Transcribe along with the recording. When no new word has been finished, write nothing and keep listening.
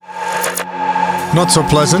Not so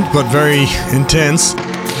pleasant, but very intense.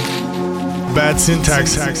 Bad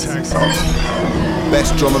syntax.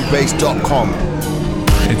 BestDrumAndBass.com.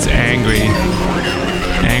 It's angry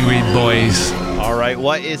boys. All right,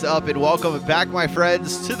 what is up, and welcome back, my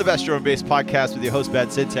friends, to the Best Drum and Bass podcast with your host,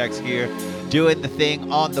 Bad Syntax here, doing the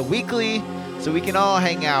thing on the weekly so we can all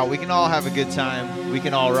hang out, we can all have a good time, we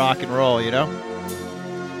can all rock and roll, you know?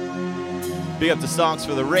 Big up the Stonks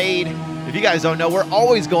for the raid. If you guys don't know, we're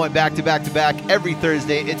always going back to back to back every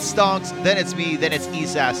Thursday. It's Stonks, then it's me, then it's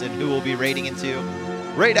Assassin, who we'll be raiding into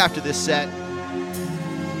right after this set.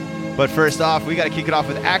 But first off, we got to kick it off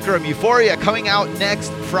with Acronym Euphoria coming out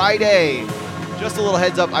next Friday. Just a little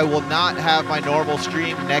heads up, I will not have my normal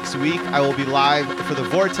stream next week. I will be live for the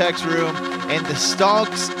Vortex Room and the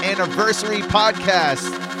Stonks Anniversary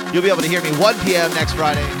Podcast. You'll be able to hear me 1 p.m. next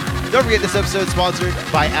Friday. Don't forget this episode is sponsored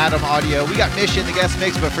by Adam Audio. We got Mish in the guest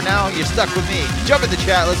mix, but for now, you're stuck with me. Jump in the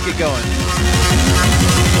chat. Let's get going.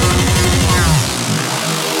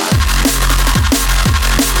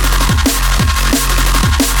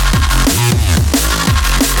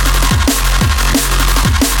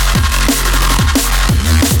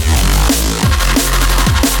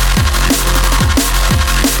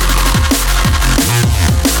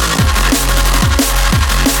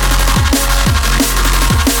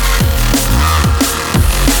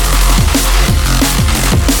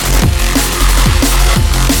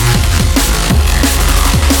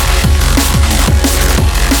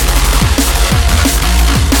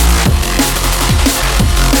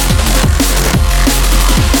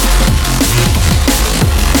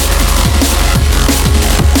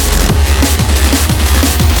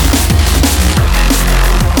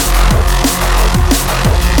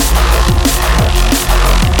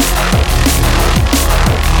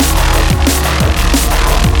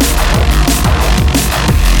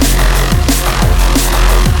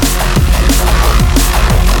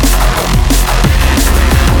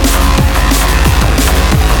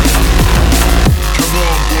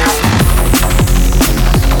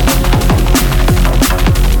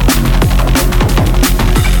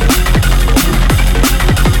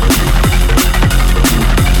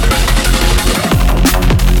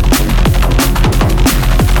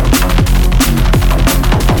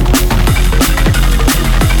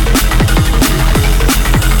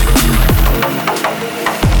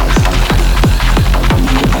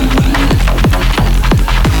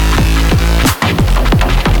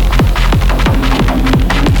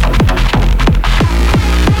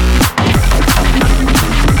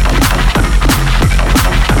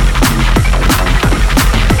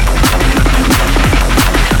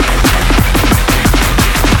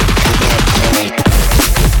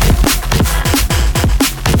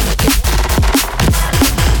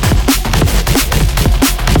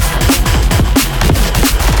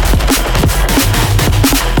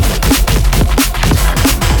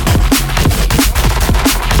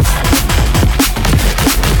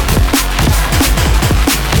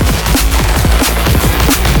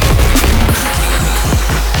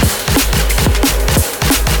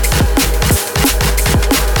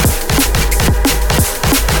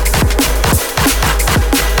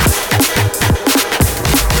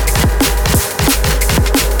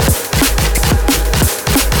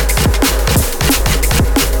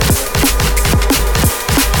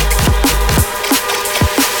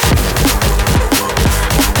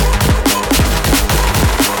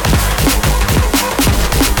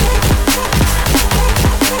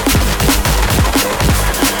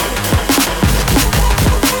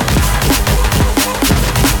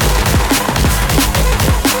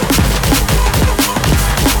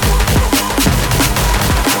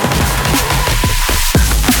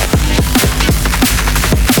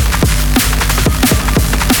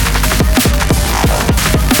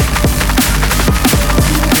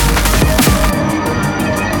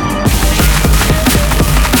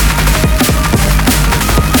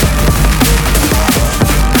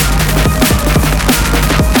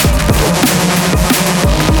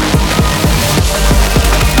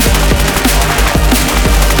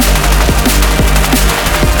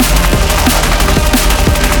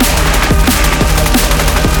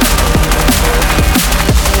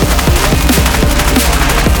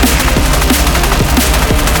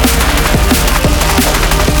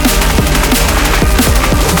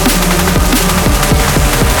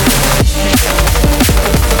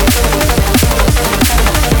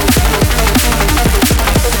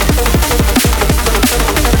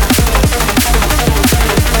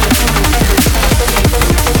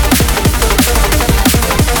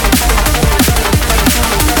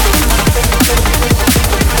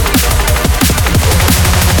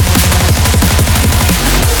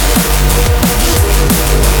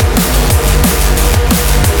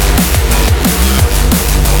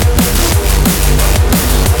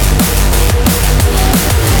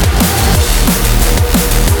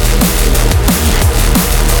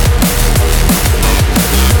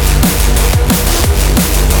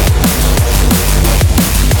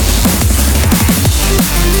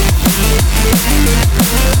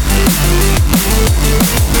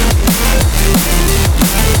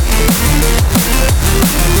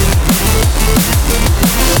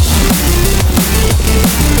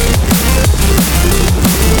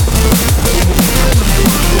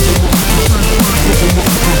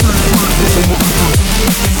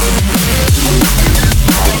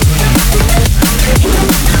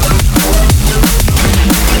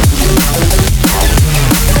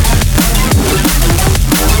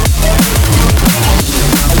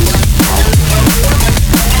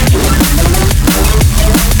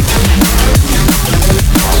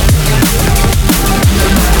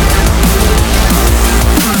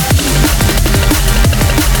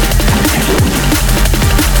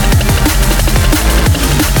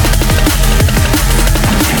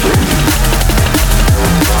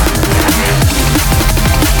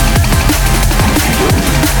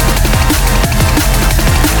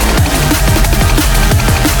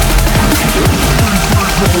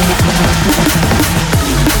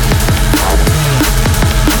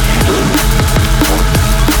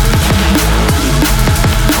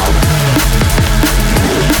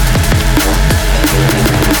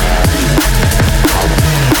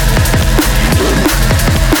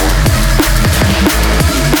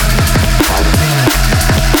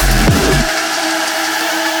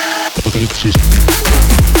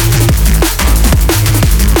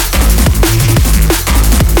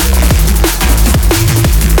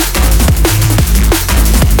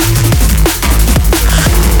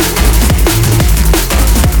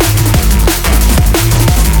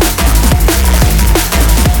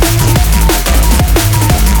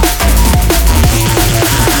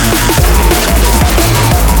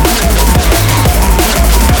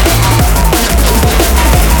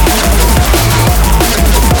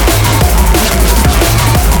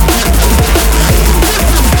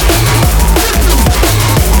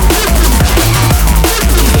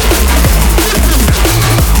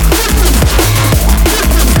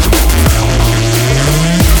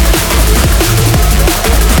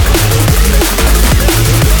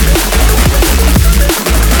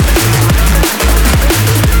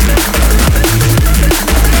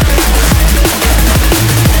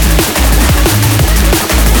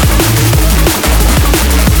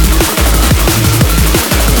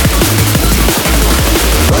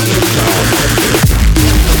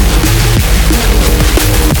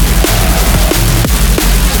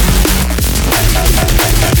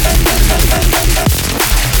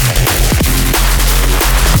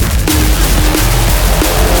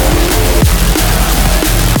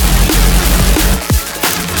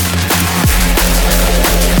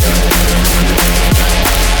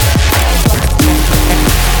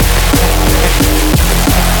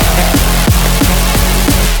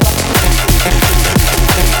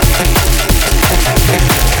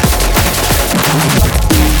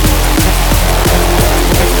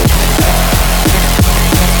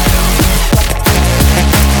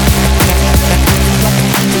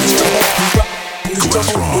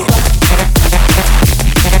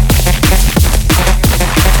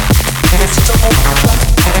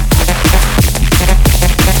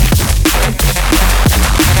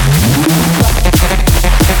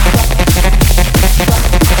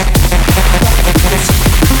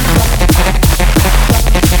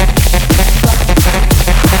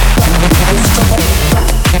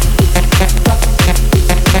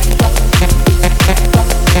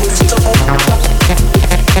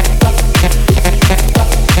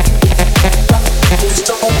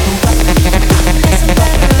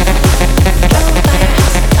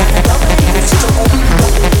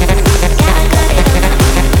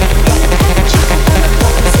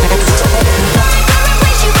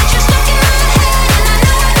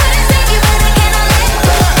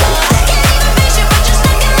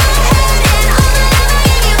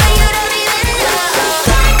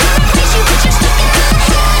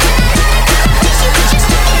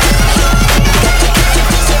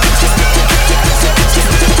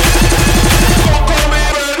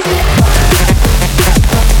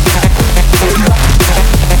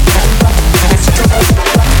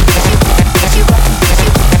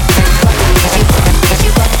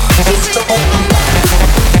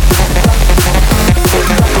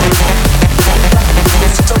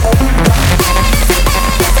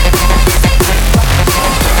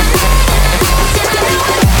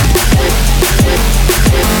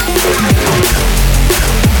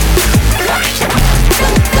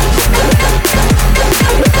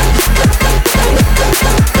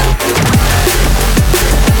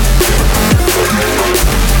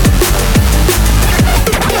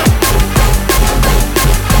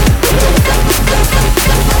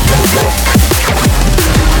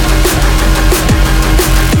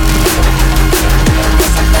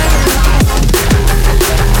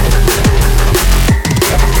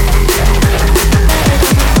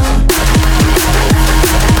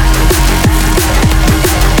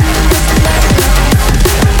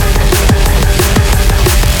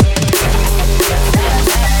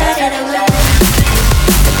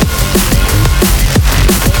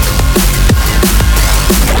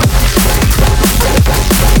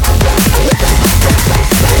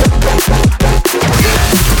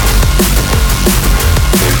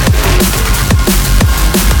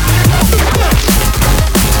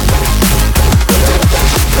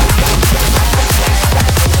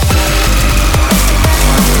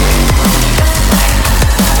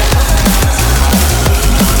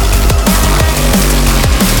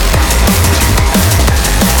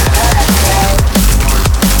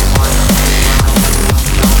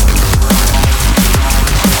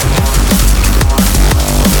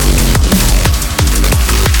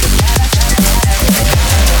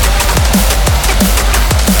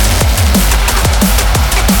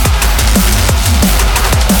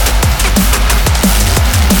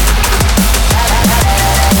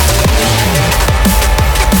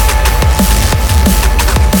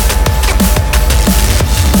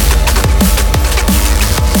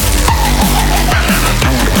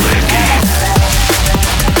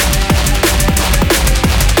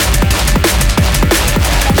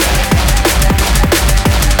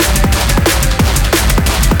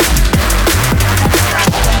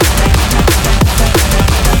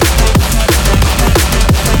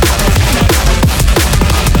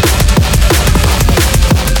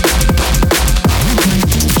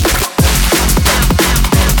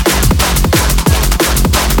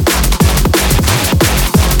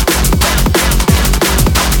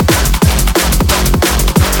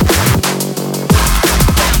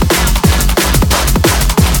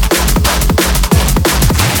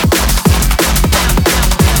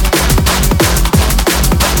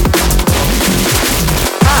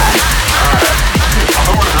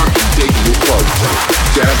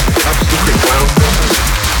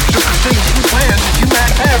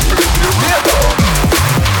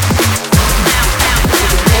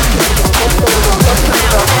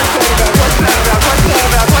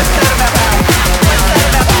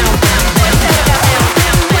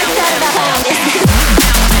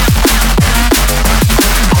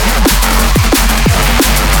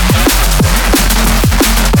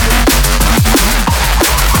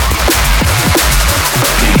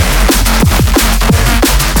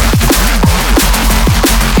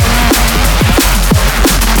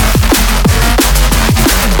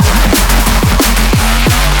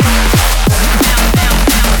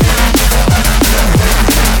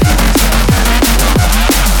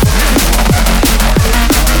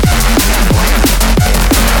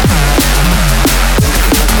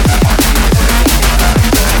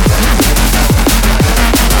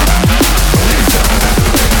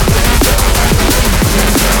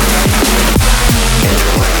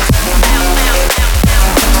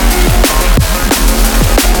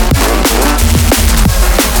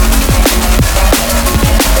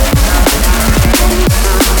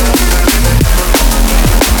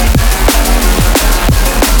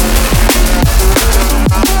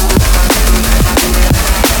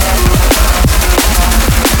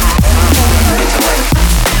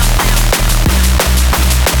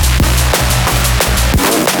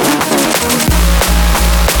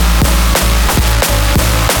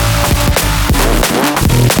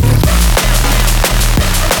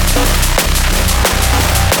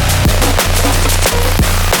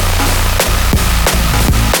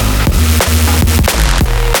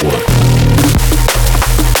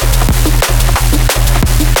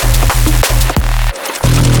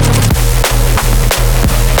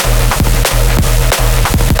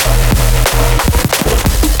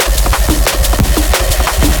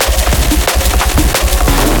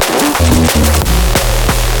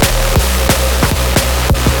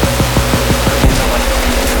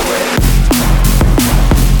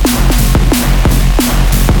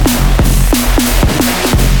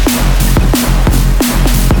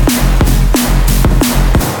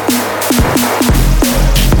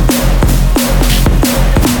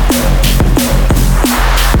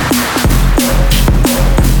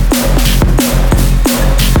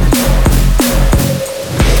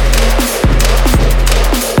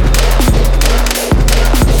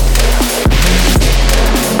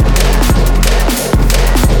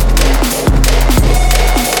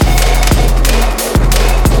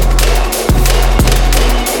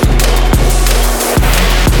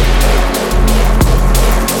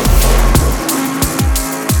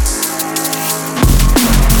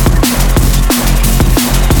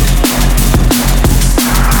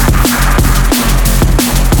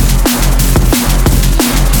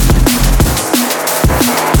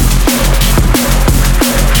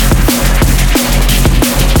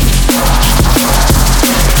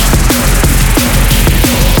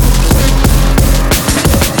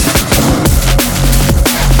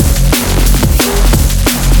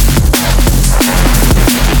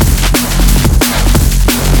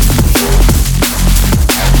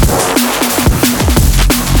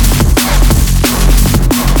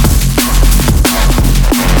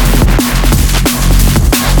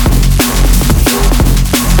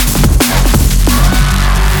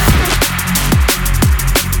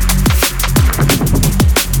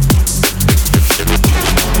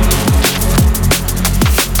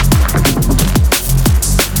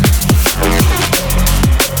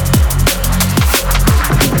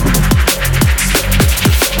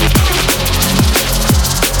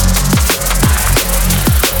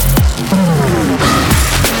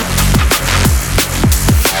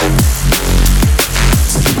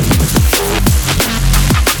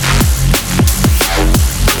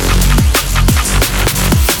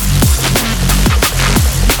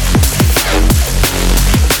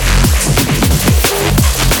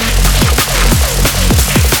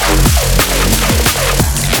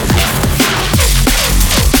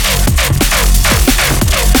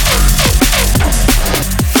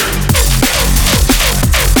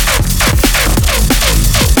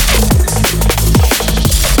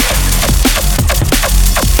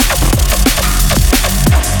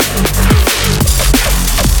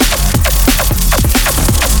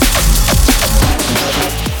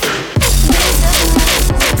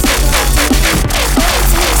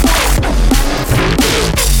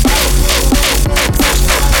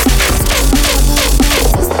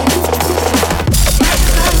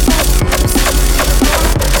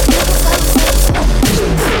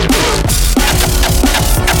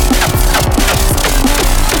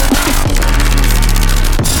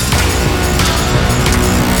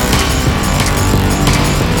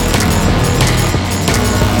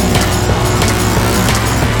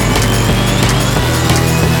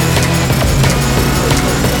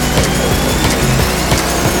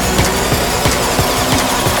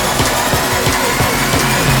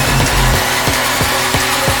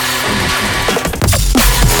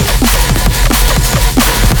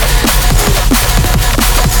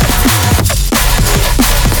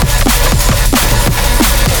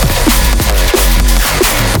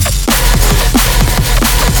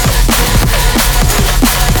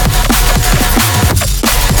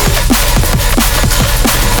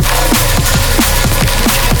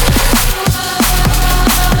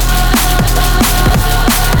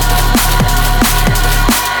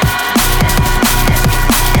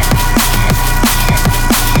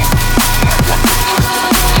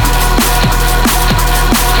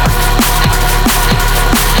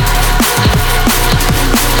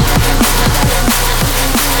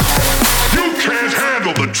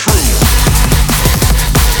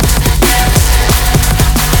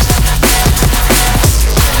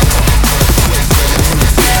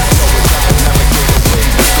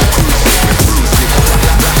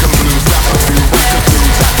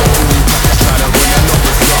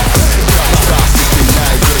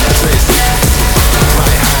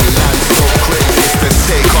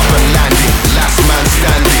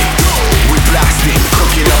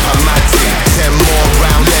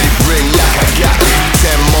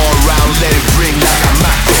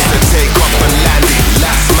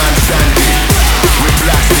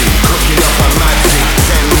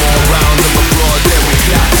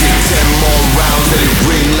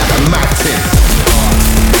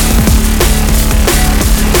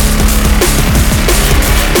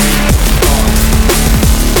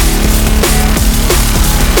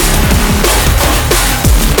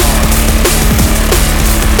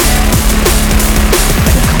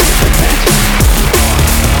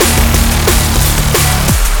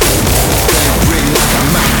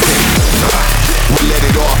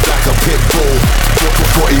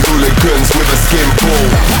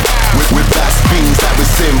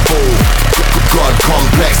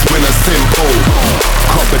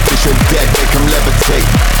 meditate.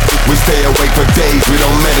 We stay awake for days, we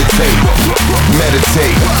don't meditate.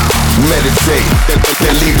 Meditate, meditate.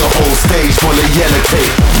 Then leave the whole stage full of yellow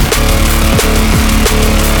tape.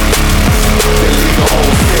 Then leave the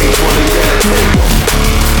whole stage full of yellow tape.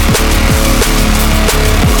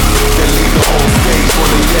 Then leave the whole stage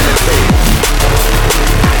full of yellow tape.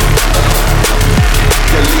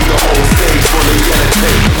 Then leave the whole stage full of yellow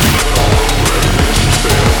tape. Repetitions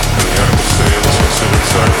fail, and the act of sale is considered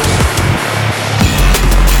sacrifice.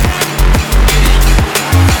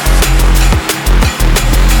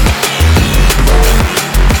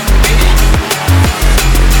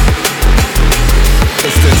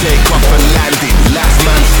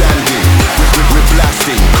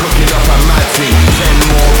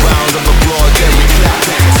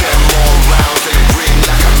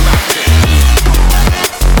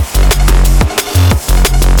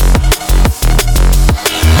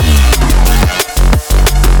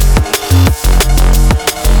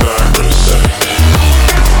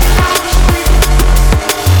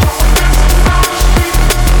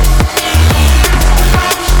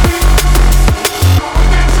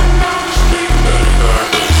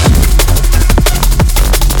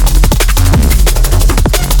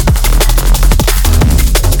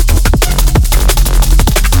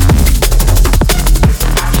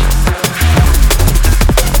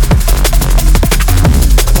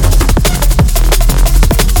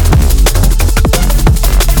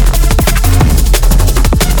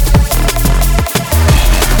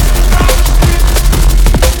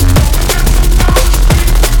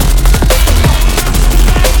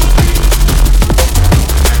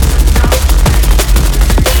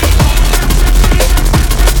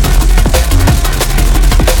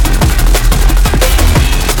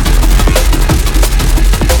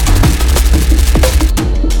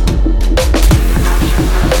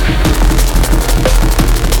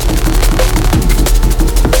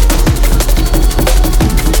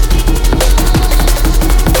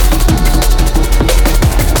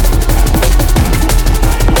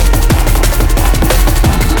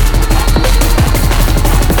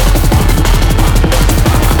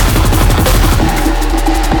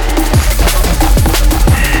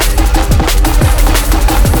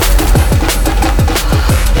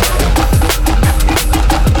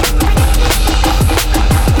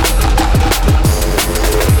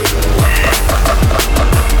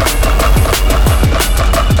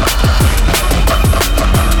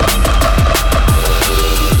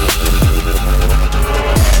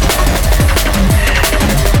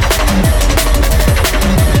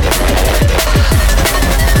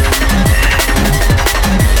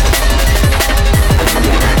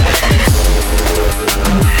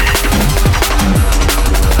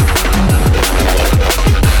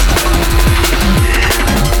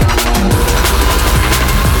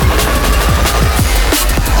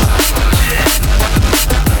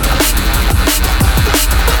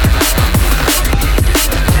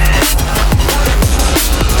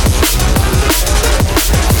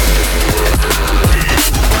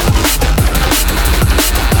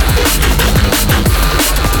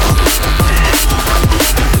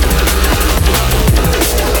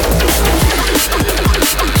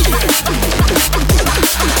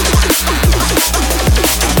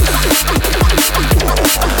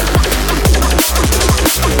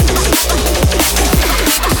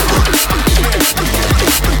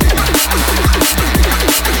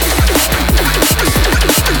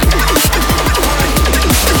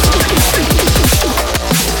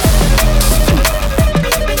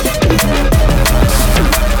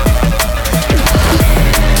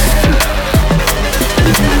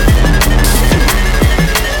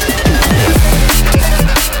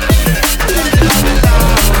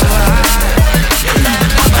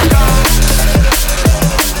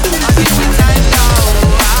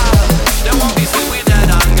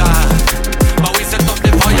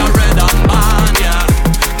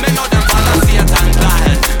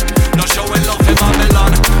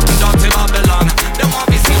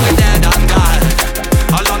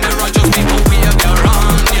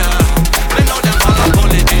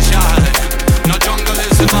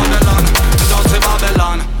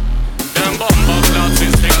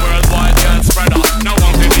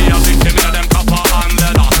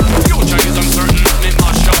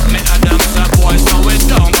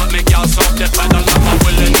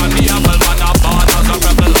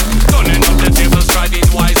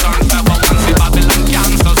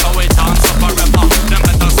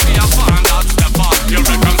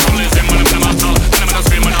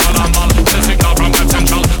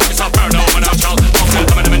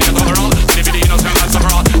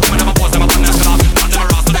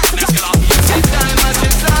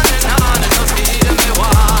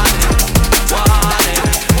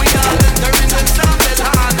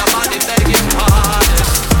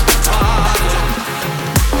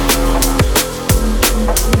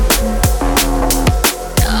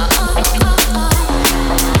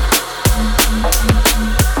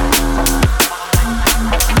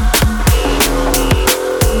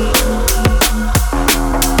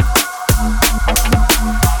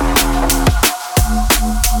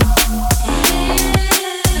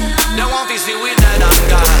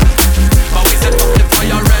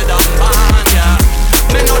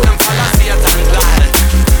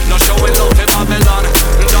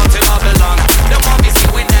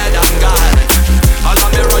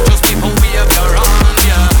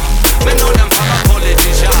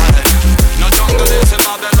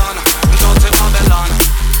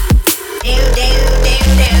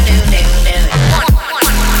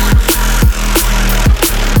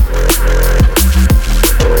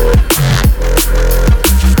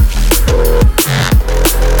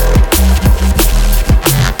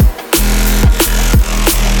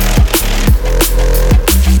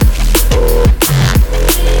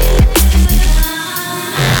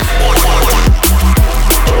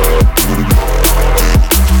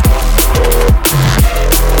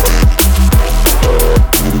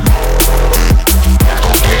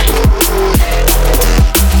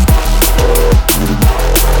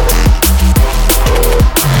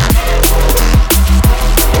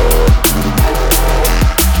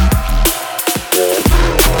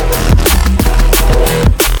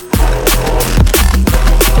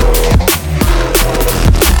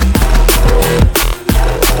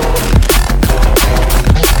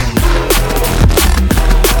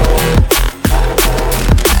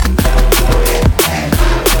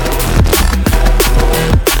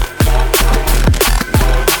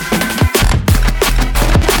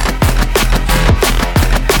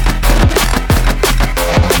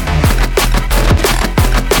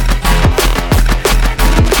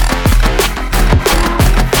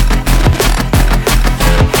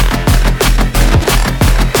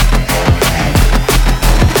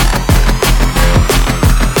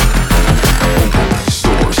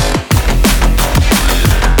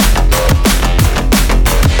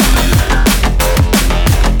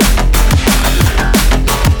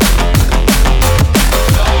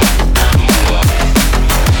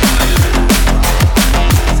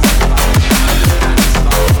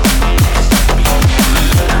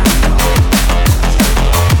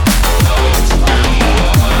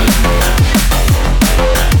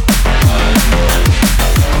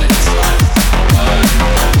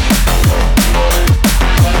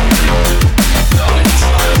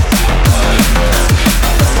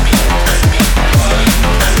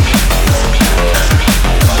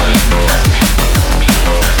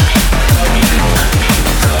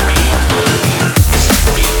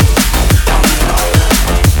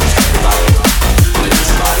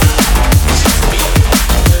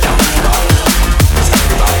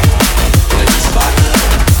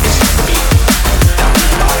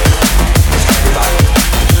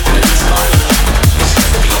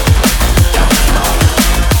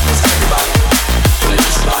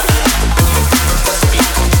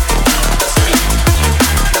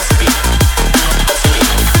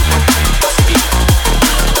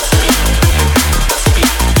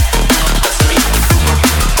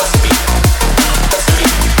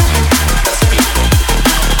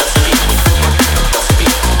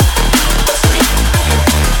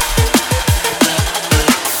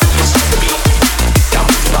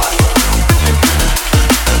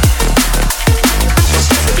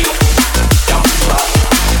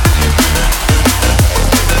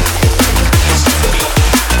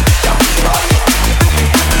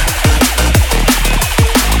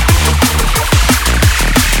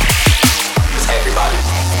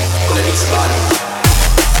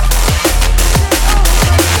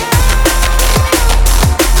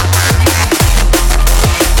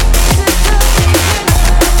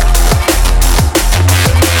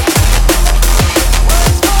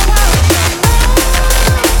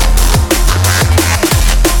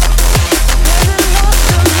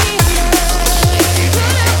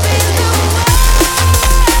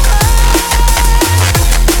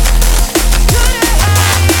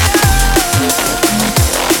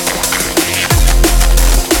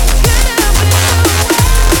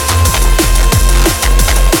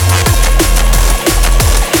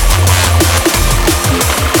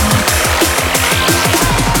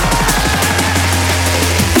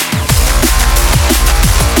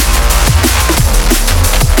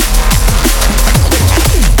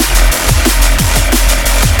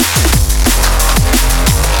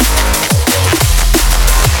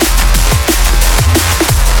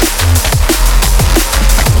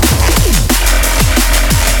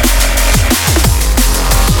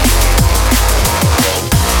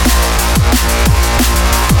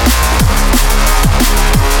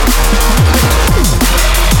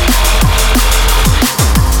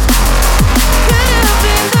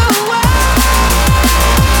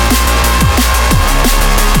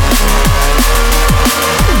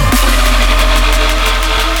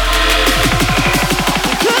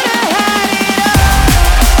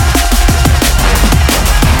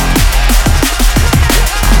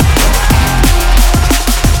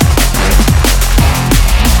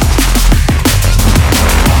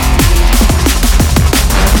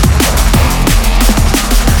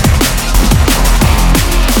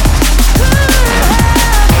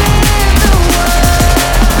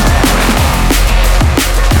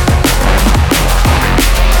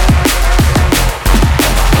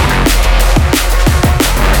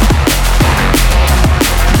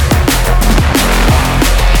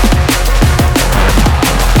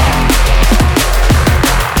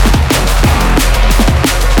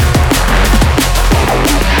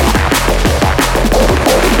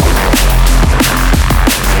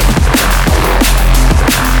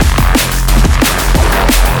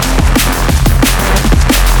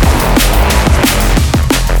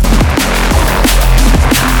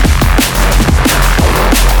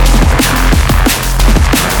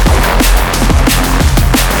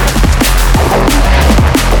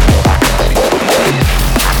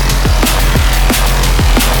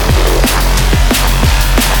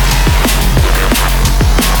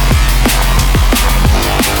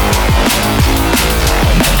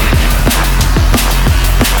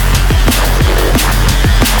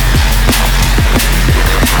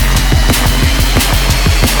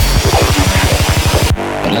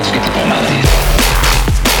 let's get the formalities.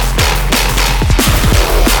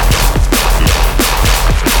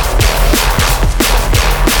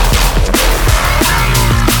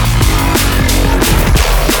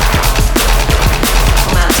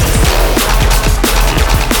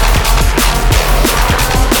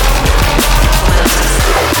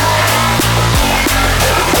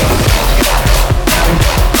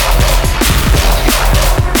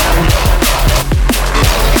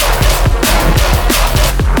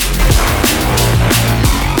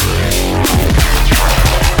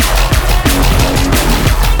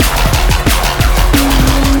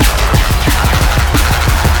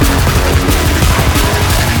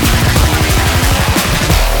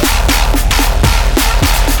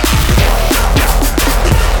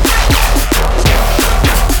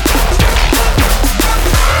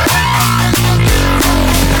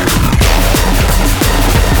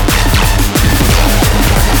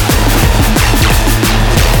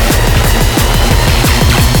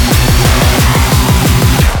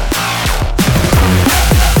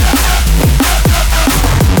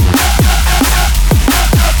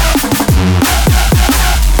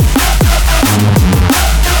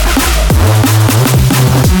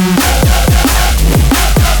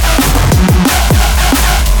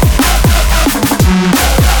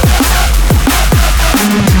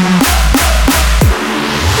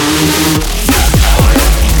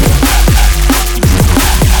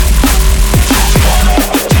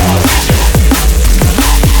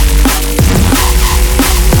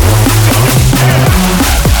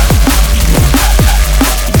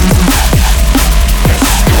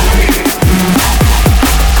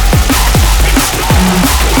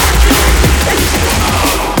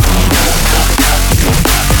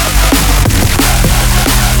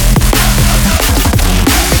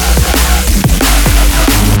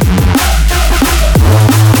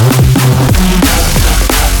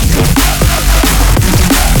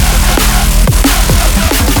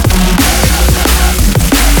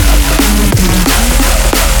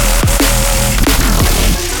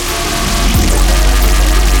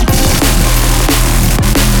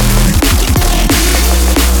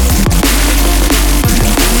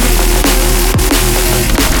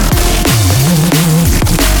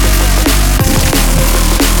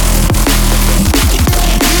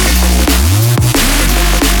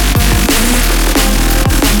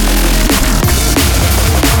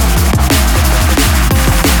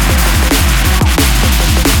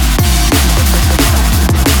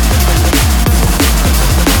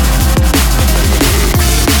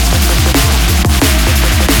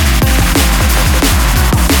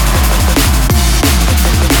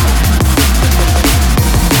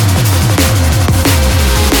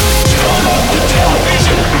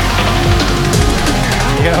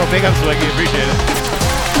 Big up Swiggy, appreciate it.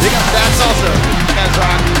 Big up Stats also. You guys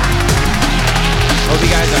rock. Hope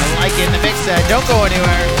you guys are liking the mix set. Don't go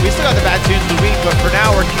anywhere. We still got the bad tunes of the week, but for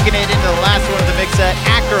now we're kicking it into the last one of the mix set.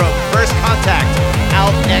 Acrom, First Contact,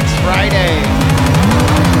 out next Friday.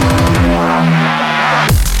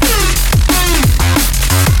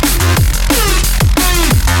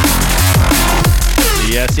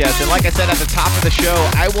 Yes, and like I said at the top of the show,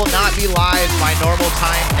 I will not be live my normal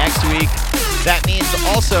time next week. That means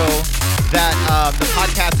also that the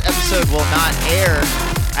podcast episode will not air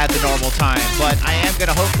at the normal time, but I am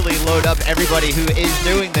going to hopefully load up everybody who is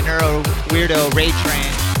doing the Neuro Weirdo Raid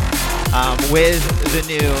Train with the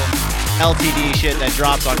new LTD shit that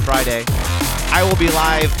drops on Friday. I will be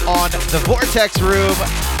live on the Vortex Room,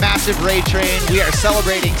 massive Raid Train. We are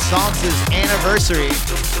celebrating Stonks' anniversary.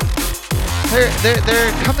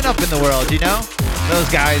 They're coming up in the world, you know? Those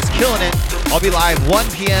guys killing it. I'll be live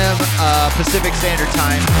 1 p.m. Pacific Standard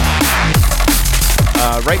Time.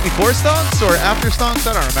 Right before Stonks or after Stonks?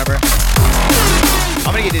 I don't remember.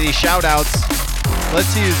 I'm going to get to these shout outs.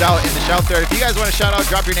 Let's see who's out in the shout thread. If you guys want to shout out,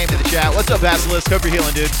 drop your name in the chat. What's up, Basilisk? Hope you're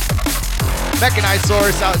healing, dude. Mechanized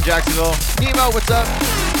Source out in Jacksonville. Nemo, what's up?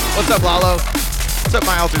 What's up, Lalo? What's up,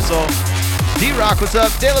 My Altered Soul? D-Rock, what's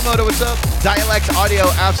up? De La Moda, what's up? Dialect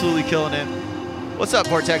Audio, absolutely killing it. What's up,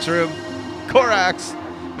 Vortex Room? Korax,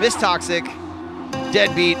 Miss Toxic,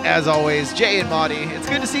 Deadbeat, as always, Jay and Monty. It's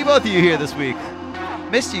good to see both of you here this week.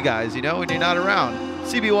 Missed you guys, you know, when you're not around.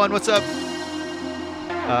 CB1, what's up?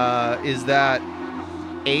 Is that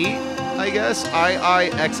 8, I guess?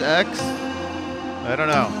 IIXX? I don't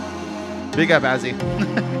know. Big up, Azzy.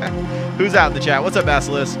 Who's out in the chat? What's up,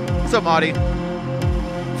 Basilisk? What's up, Monty?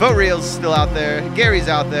 Vote Real's still out there. Gary's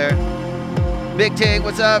out there. Big Tank,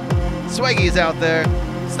 what's up? Swaggy's out there.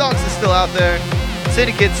 Stonks is still out there.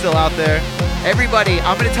 Syndicate's still out there. Everybody,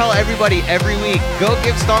 I'm going to tell everybody every week, go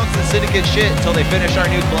give Stonks and Syndicate shit until they finish our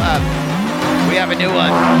new collab. We have a new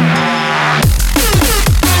one.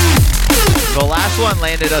 The last one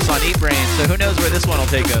landed us on Eat Brain, so who knows where this one will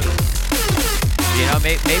take us. You know,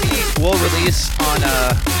 maybe we'll release on,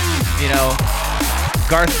 you know,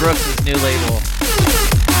 Garth Brooks' new label.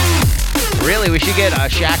 Really, we should get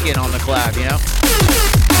Shaq in on the collab, you know?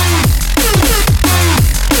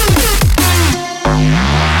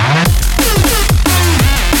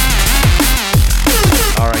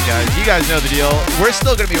 Alright guys, you guys know the deal. We're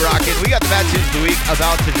still going to be rocking. We got the Bad Tunes of the Week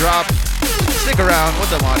about to drop. Stick around.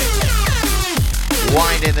 What's up, Monty?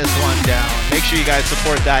 Winding this one down. Make sure you guys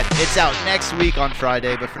support that. It's out next week on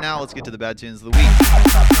Friday, but for now, let's get to the Bad Tunes of the Week.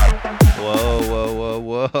 Whoa, whoa,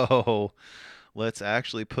 whoa, whoa. Let's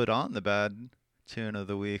actually put on the Bad Tune of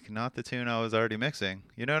the Week, not the tune I was already mixing.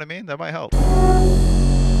 You know what I mean? That might help.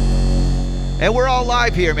 And we're all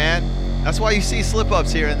live here, man. That's why you see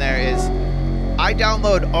slip-ups here and there is I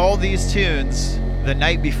download all these tunes the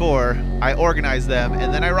night before, I organize them,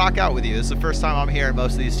 and then I rock out with you. This is the first time I'm hearing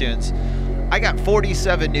most of these tunes. I got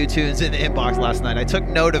 47 new tunes in the inbox last night. I took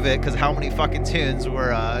note of it because how many fucking tunes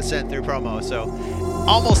were sent through promo. So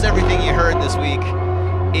almost everything you heard this week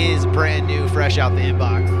is brand new, fresh out the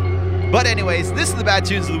inbox. But anyways, this is the Bad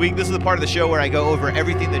Tunes of the Week. This is the part of the show where I go over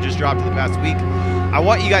everything that just dropped in the past week. I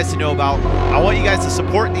want you guys to know about. I want you guys to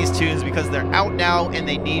support these tunes because they're out now and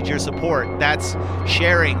they need your support. That's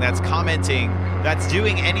sharing, that's commenting, that's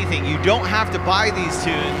doing anything. You don't have to buy these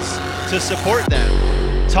tunes to support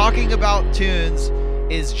them. Talking about tunes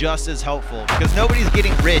is just as helpful because nobody's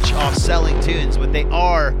getting rich off selling tunes, but they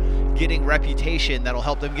are getting reputation that'll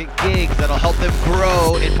help them get gigs, that'll help them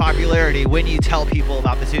grow in popularity when you tell people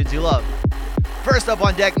about the tunes you love. First up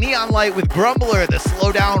on deck, Neon Light with Grumbler, the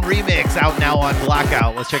Slowdown remix, out now on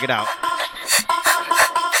Blackout. Let's check it out.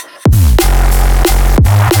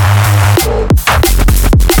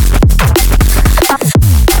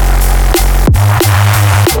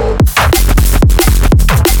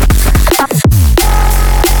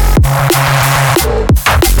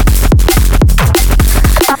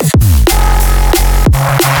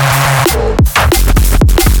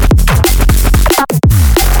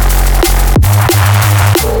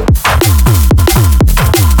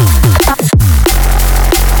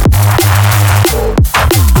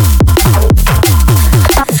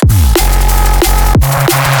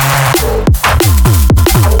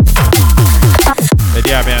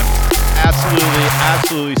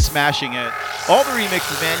 Absolutely smashing it. All the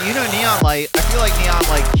remixes, man. You know Neon Light. I feel like Neon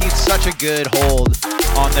Light keeps such a good hold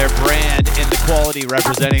on their brand and the quality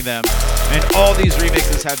representing them. And all these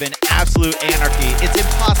remixes have been absolute anarchy. It's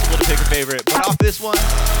impossible to pick a favorite. But off this one,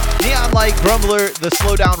 Neon Light, Grumbler, the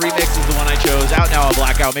Slowdown remix is the one I chose. Out now on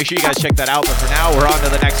Blackout. Make sure you guys check that out. But for now, we're on to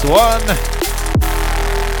the next one.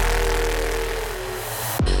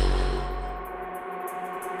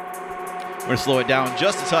 We're gonna slow it down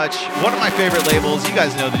just a touch. One of my favorite labels, you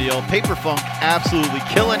guys know the deal. Paper Funk, absolutely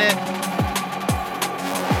killing it.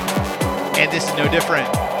 And this is no different.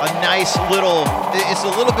 A nice little, it's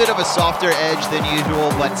a little bit of a softer edge than usual,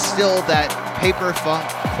 but still that Paper Funk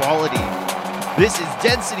quality. This is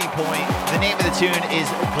Density Point. The name of the tune is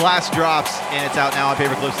Glass Drops, and it's out now on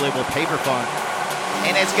Paperclip's label, Paper Funk.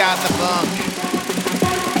 And it's got the funk.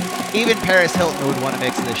 Even Paris Hilton would want to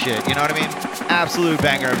mix this shit, you know what I mean? Absolute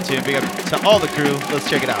banger of a tune. Big up to all the crew. Let's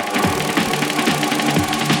check it out.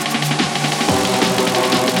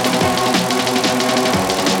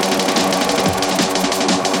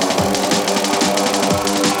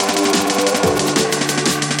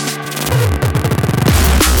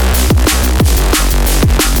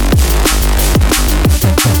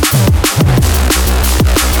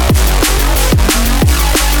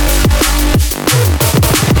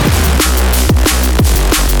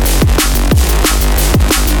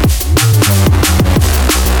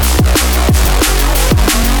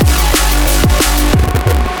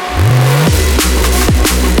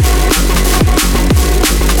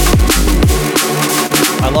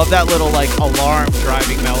 Love that little like alarm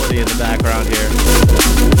driving melody in the background here.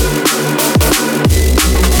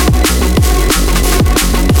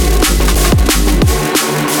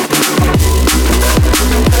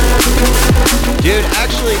 Dude,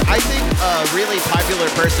 actually, I think a really popular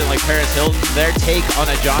person like Paris Hilton, their take on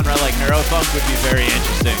a genre like neurofunk would be very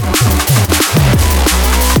interesting.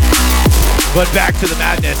 But back to the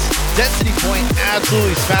madness. Density Point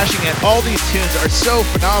absolutely smashing it. All these tunes are so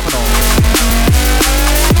phenomenal.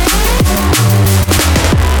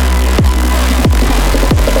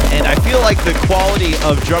 And I feel like the quality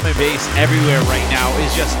of drum and bass everywhere right now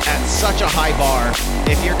is just at such a high bar.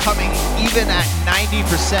 If you're coming even at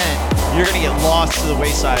 90%, you're going to get lost to the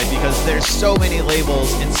wayside because there's so many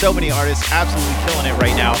labels and so many artists absolutely killing it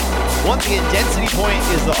right now. Once again, Density Point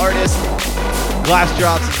is the artist. Glass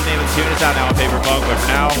Drops is the name of the tune. It's out now on Paper Punk, but for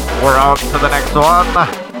now, we're on to the next one.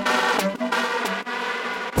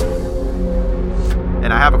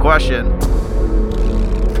 And I have a question.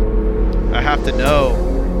 I have to know.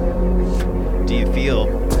 Do you feel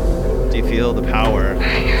the power?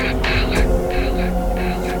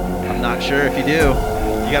 I'm not sure if you do.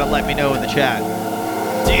 You gotta let me know in the chat.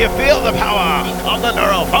 Do you feel the power of the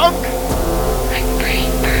neurofunk?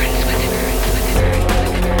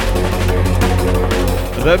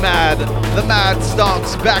 The mad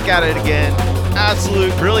Stonks back at it again.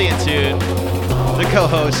 Absolute brilliant tune. The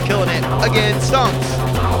co-host killing it again, Stonks.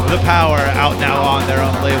 The power out now on their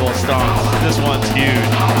own label, Stonks. This one's huge.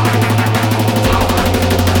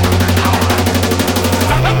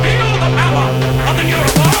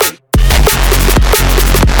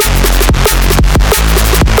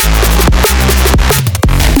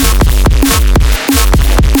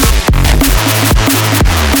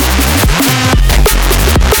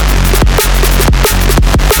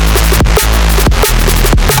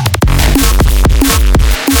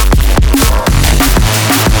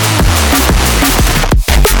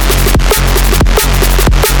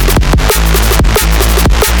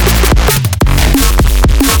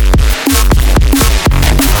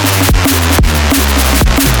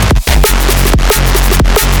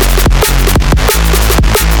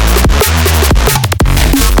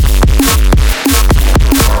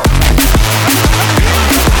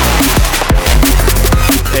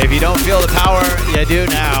 Do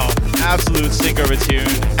now. Absolute stinker of a tune.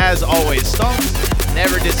 As always, Stonks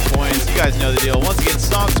never disappoints. You guys know the deal. Once again,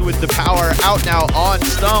 Stonks with the power out now on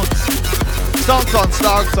Stonks. Stonks on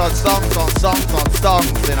Stonks on Stonks on Stonks on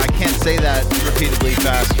Stonks. And I can't say that repeatedly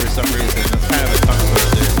fast for some reason. It's kind of a tongue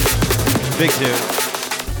twister. Big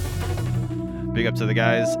tune. Big up to the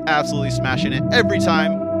guys. Absolutely smashing it every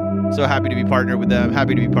time. So happy to be partnered with them.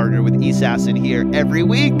 Happy to be partnered with Assassin here every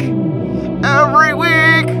week. Every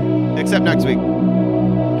week! Except next week.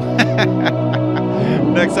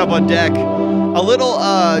 Next up on deck, a little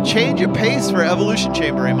change of pace for Evolution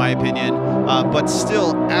Chamber, in my opinion, but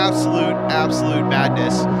still absolute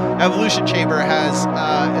madness. Evolution Chamber has,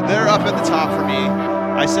 they're up at the top for me.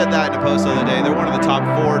 I said that in a post the other day. They're one of the top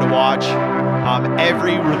 4 to watch.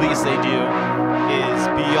 Every release they do is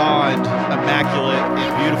beyond immaculate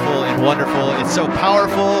and beautiful and wonderful. It's so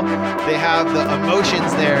powerful. They have the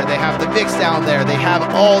emotions there. They have the mix down there. They have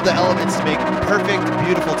all the elements to make perfect,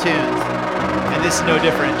 beautiful tunes. And this is no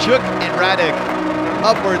different. Chook and Radic,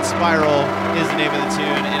 Upward Spiral is the name of the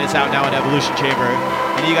tune, and it's out now in Evolution Chamber.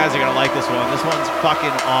 And you guys are going to like this one. This one's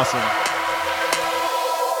fucking awesome.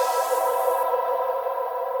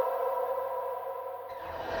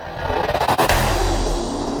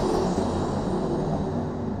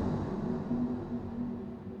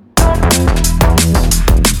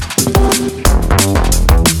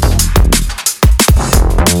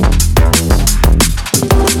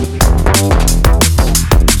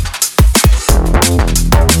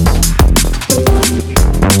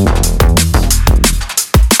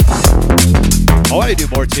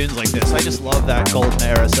 Tunes like this. I just love that golden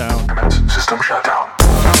era sound. System shutdown.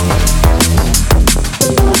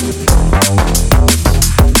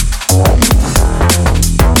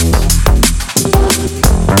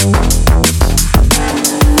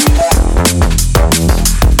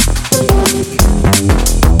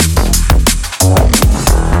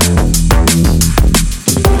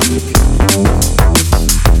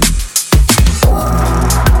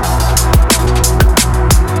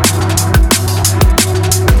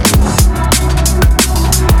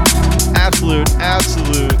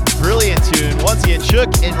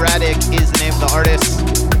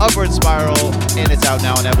 Upward Spiral, and it's out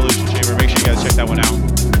now in Evolution Chamber. Make sure you guys check that one out.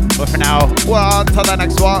 But for now, we're on to the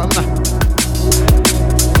next one.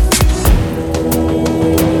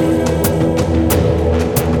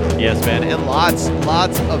 Yes, man, and lots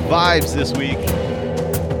of vibes this week,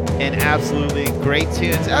 and absolutely great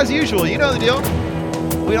tunes as usual. You know the deal.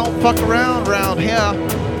 We don't fuck around here.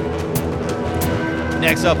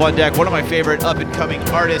 Next up on deck, one of my favorite up-and-coming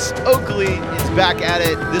artists, Oakley, is back at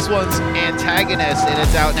it. This one's Antagonist, and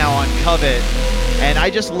it's out now on Covet. And I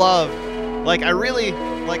just love, like, I really,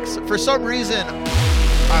 like, for some reason,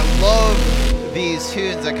 I love these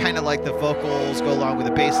tunes that kind of like the vocals go along with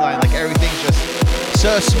the bass line. Like, everything's just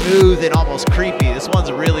so smooth and almost creepy. This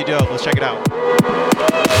one's really dope. Let's check it out.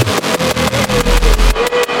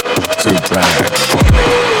 To drag.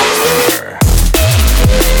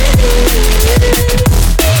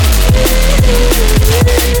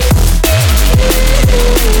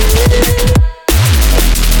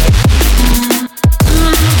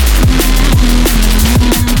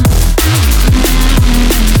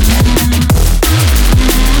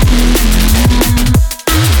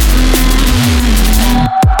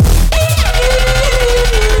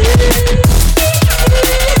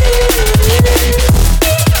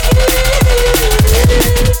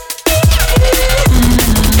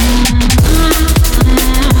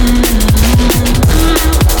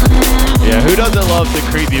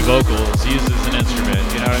 debut vocals used as an instrument.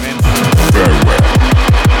 You know what I mean?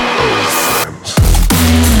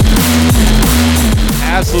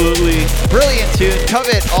 Absolutely brilliant tune.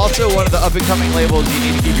 Covet, also one of the up-and-coming labels you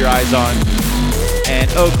need to keep your eyes on. And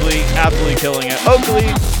Oakley, absolutely killing it. Oakley,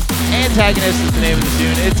 Antagonist is the name of the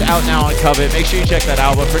tune. It's out now on Covet. Make sure you check that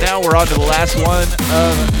out. But for now, we're on to the last one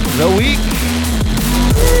of the week.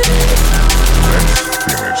 Let's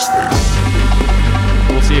finish this.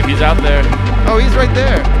 We'll see if he's out there. Oh, he's right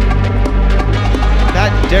there.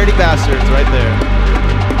 That dirty bastard's right there.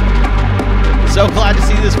 So glad to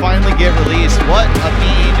see this finally get released. What a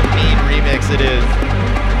mean remix it is.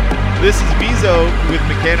 This is Mizo with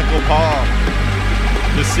Mechanical Paw,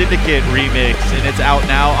 the Syndicate remix, and it's out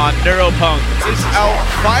now on Neuropunk. It's out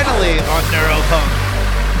finally on Neuropunk.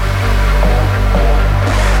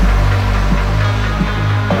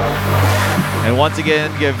 And once again,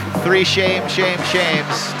 give 3 shames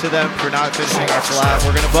to them for not finishing our collab.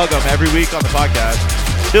 We're gonna bug them every week on the podcast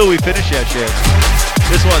till we finish that shit.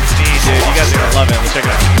 This one's mean, dude. You guys are gonna love it. Let's check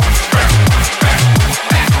it out.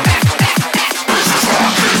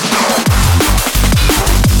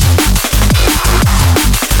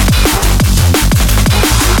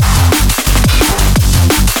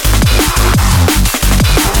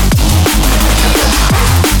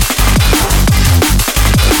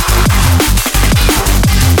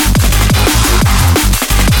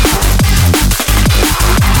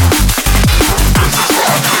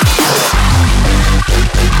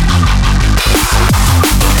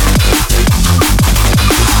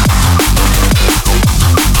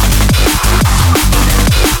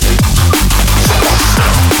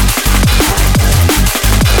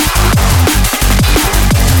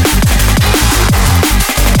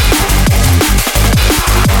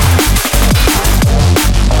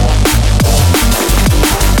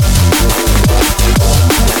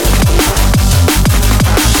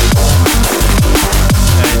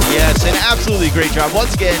 Great job.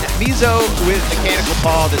 Once again, Mizo with Mechanical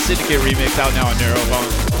Paw, the Syndicate remix, out now on Neuropunk.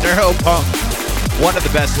 Neuropunk, one of the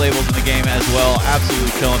best labels in the game as well.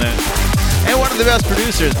 Absolutely killing it. And one of the best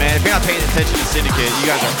producers, man. If you're not paying attention to Syndicate, you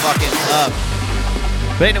guys are fucking up.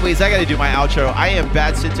 But anyways, I got to do my outro. I am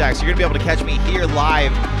Bad Syntax. You're going to be able to catch me here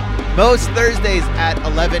live most Thursdays at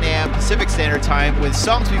 11 a.m. Pacific Standard Time with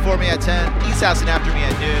Songs Before Me at 10, Assassin after me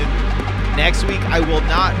at noon. Next week, I will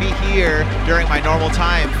not be here during my normal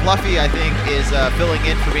time. Fluffy, I think, is filling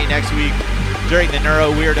in for me next week during the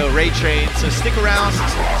Neuro Weirdo Raid Train. So stick around.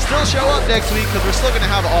 Still show up next week because we're still going to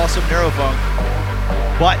have awesome Neurofunk.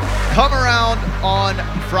 But come around on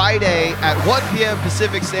Friday at 1 p.m.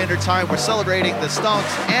 Pacific Standard Time. We're celebrating the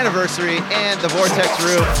Stonks anniversary and the Vortex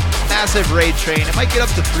Room massive raid train. It might get up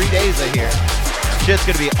to 3 days, I hear. Shit's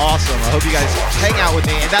gonna be awesome. I hope you guys hang out with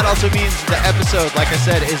me. And that also means the episode, like I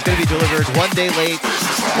said, is gonna be delivered 1 day late.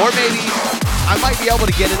 Or maybe I might be able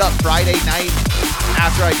to get it up Friday night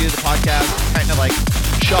after I do the podcast. Kind of like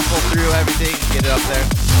shuffle through everything and get it up there.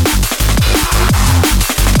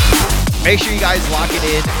 Make sure you guys lock it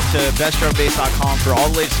in to bestdrumbass.com for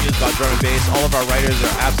all the latest news about drum and bass. All of our writers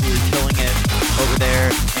are absolutely killing it over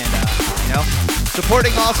there. And,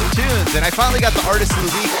 supporting awesome tunes. And I finally got the Artist of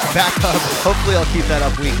the Week back up. Hopefully I'll keep that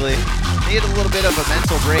up weekly. Need a little bit of a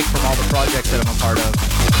mental break from all the projects that I'm a part of.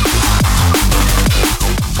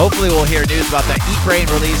 Hopefully we'll hear news about that Eat Brain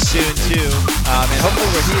release soon too. And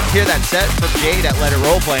hopefully we'll hear that set from Jade at Let It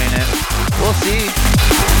Roll playing it. We'll see.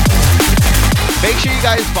 Make sure you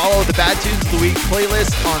guys follow the Bad Tunes of the Week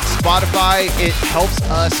playlist on Spotify. It helps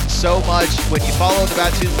us so much when you follow the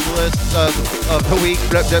Bad Tunes list of the week.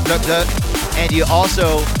 And you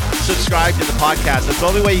also subscribe to the podcast. That's the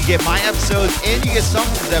only way you get my episodes and you get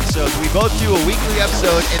Stunks' episodes. We both do a weekly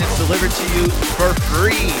episode and it's delivered to you for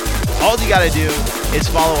free. All you gotta do is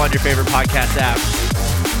follow on your favorite podcast app.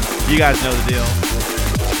 You guys know the deal.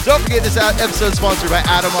 Don't forget this episode sponsored by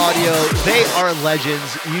Atom Audio. They are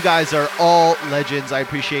legends. You guys are all legends. I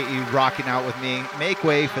appreciate you rocking out with me. Make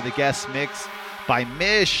way for the guest mix by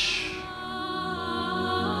Mish.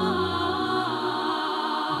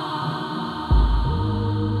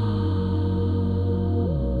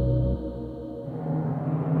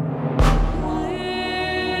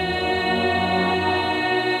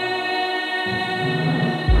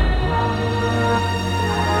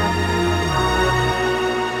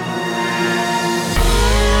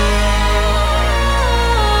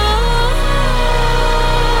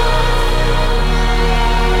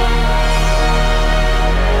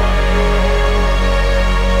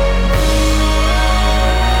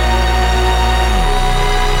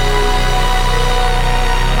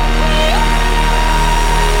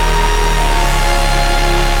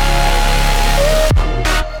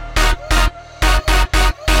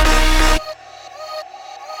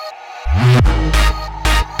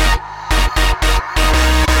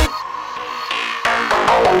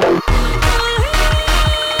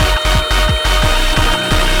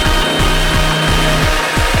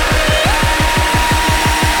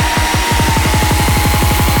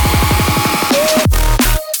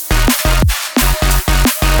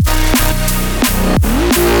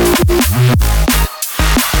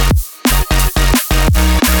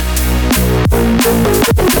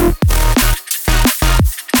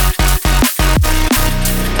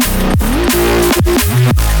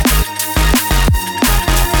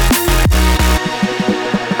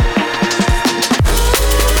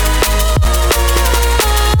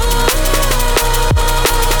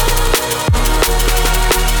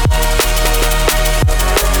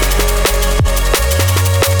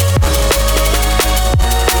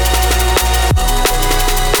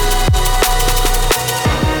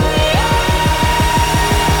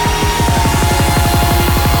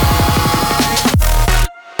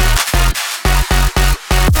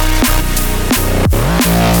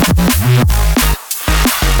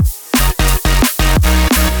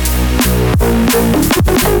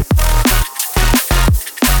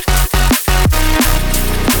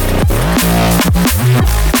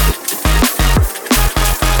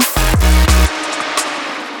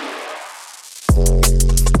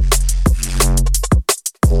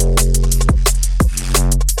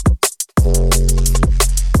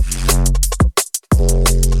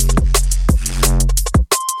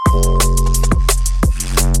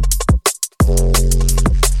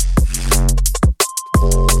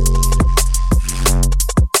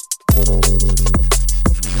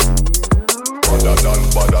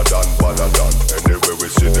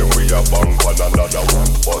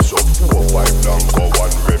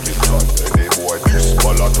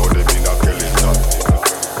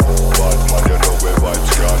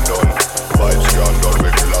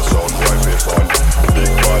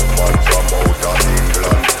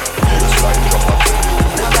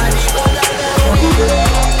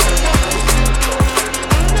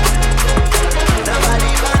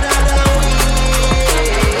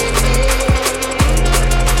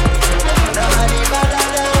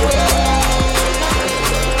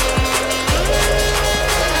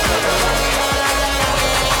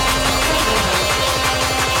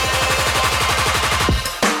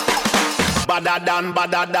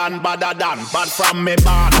 Bad from me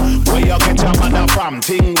born. Where you get your mother from?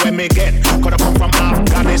 Thing where me get. Coulda come from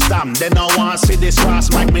Afghanistan. They no want see this cross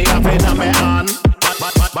like me having a me hand.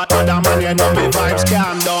 But other man, you know me vibes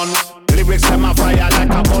can't done. Lyrics them a fire like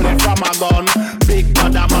a bullet from a gun. Big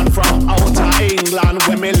brother man from outer England.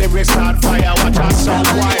 When me lyrics start fire, watch a song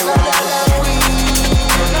viral.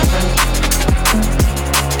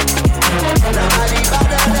 Nobody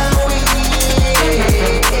better than we.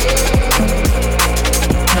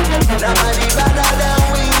 Nobody better than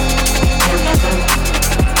we.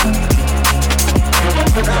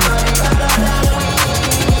 Nobody better than we.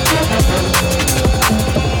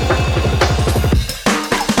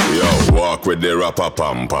 Yo, walk with the rapper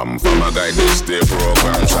pam pam. From a guy this day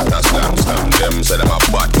program, shot a slam slam. Them say them a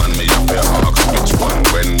Batman, me up your hawks. Which one?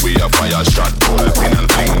 When we a fire shot, pull pin and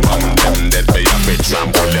fling bomb. Them dead be a bit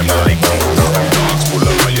trample them like dogs full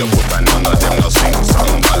of fire, put and none of them no sing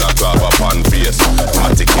song. Balaclava upon face,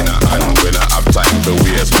 matic in a hand. When I have time to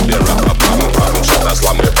waste, with the rapper pam pam. Shot a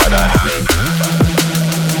slam with other hand.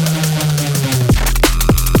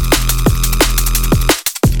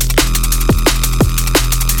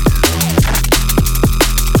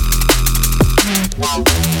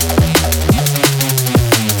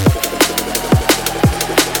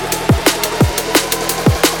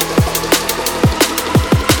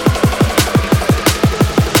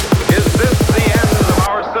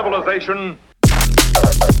 Civilization.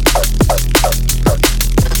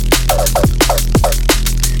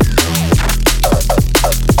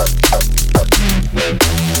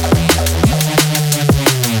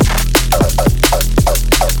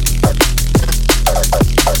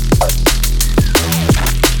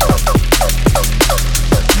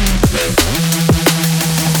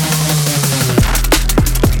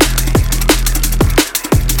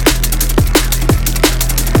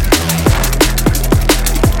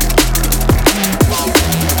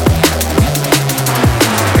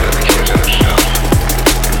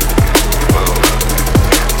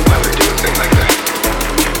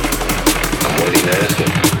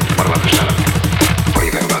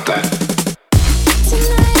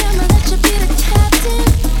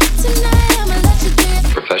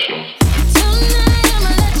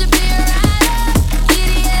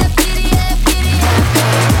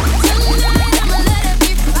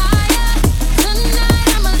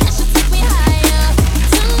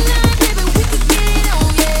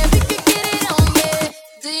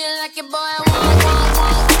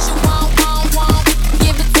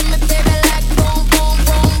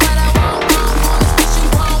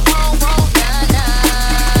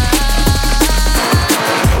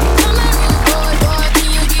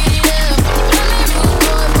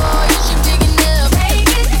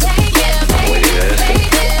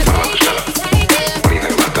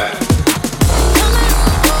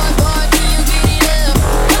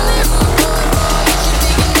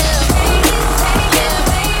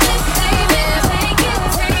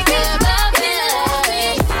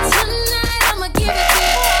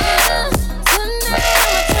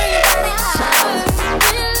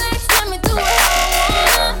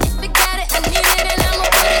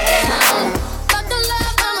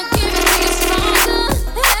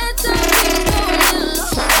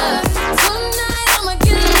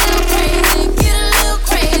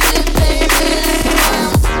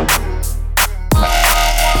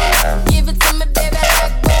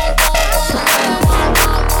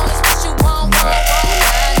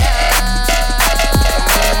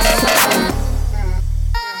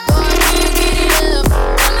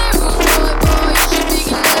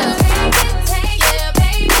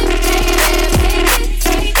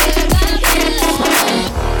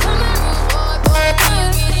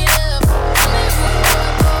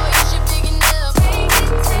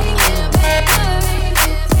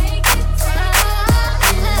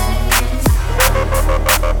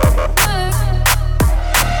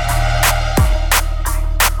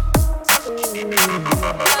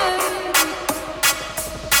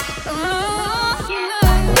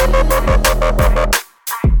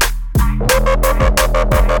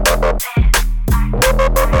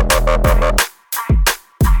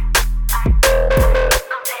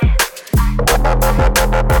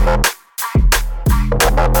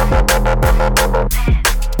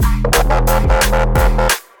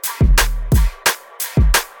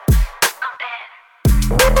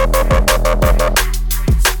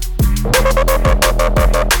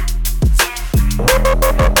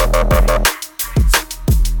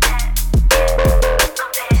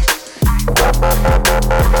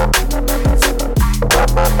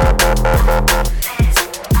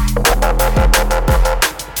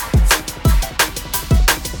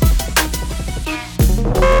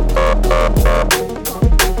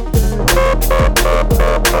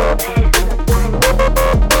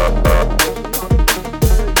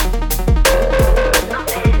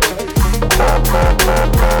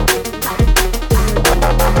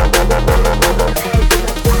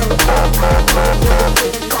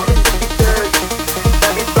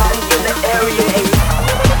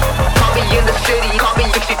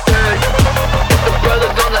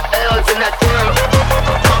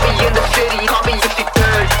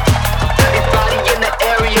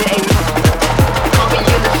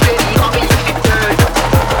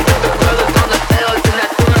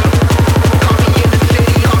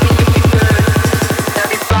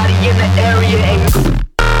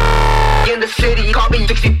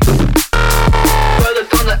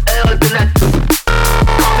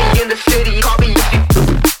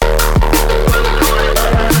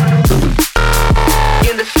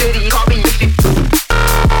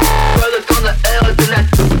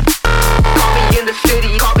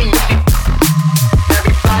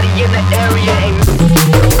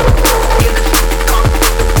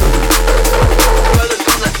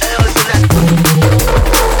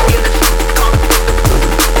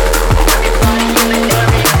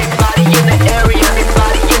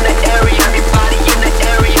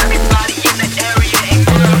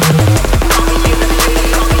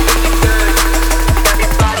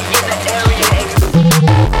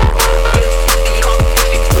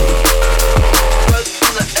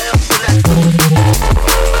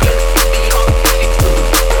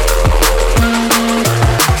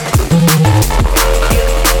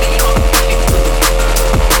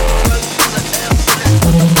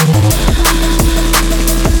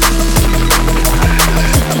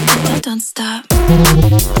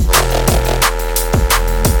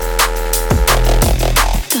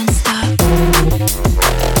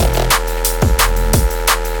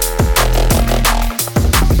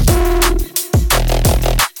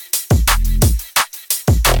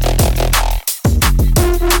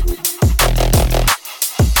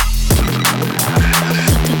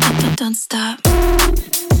 stop.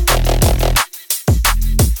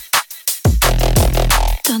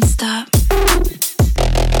 Don't stop.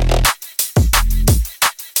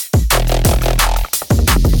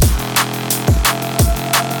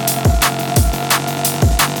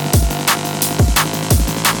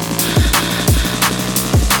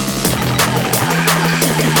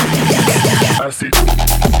 Acid.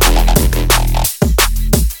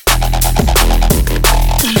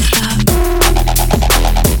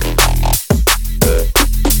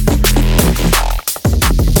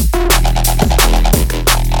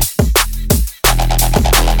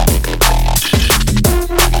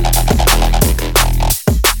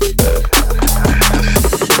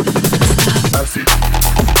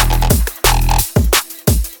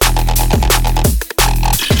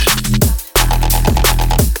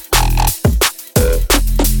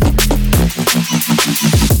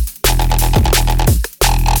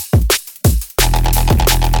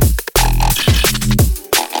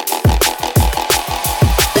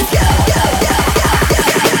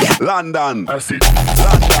 London. Acid.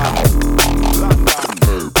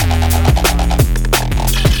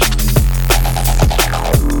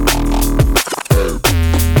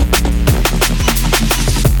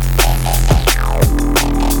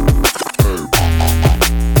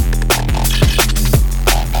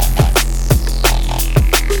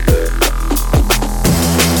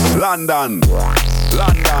 London. London.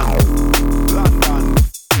 London.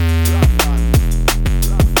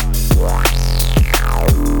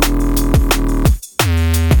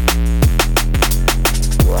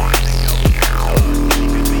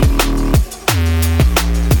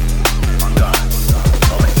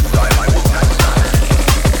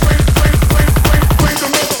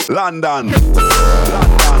 London.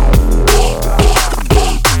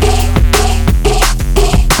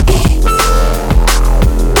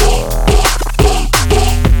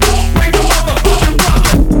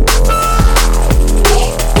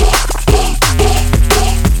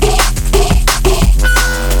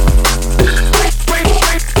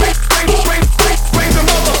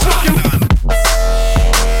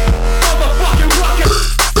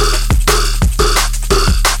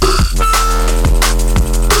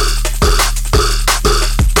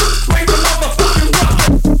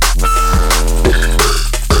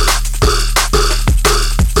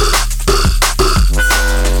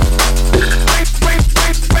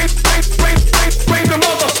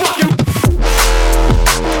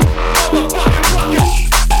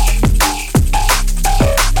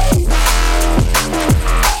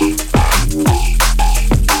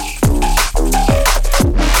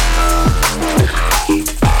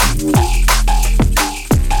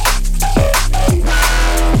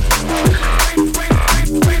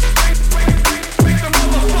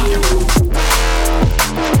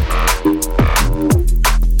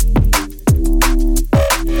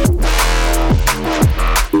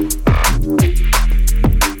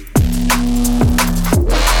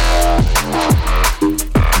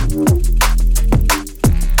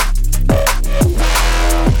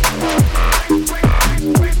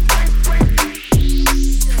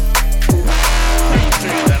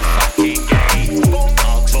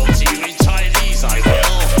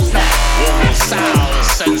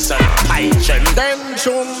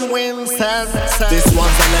 This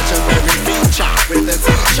one's a legendary feature with the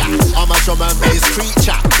teacher. I'm a drum and bass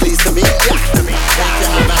creature. Pleased to meet ya. If you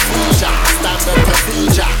have a feature, standard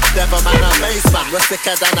procedure. Devil man and bassman, we're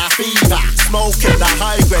sicker than a fever. Smoking the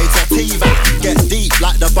high grade sativa. Get deep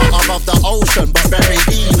like the bottom of the ocean, but very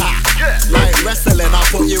deeper. Like wrestling, I'll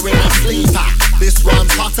put you in a sleeper. This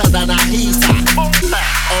one's hotter than a heater.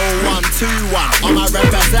 0121, I'm a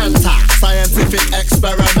representer. Scientific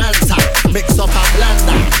experimenter. Mix up and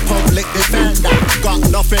blender. Public defender. Got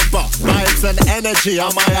nothing but vibes and energy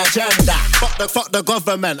on my agenda. Fuck the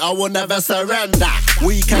government, I will never surrender.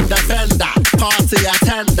 Weekend defender. Party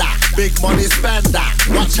attender. Big money spender.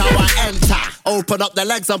 Watch how I enter. Open up the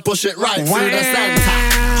legs and push it right through the center.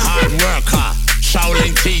 Hard worker,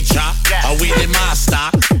 Shaolin teacher, are we the master?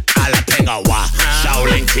 Alapengawa,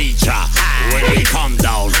 Shaolin teacher. When we come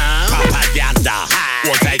down, propaganda.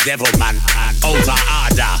 What a devil man, outer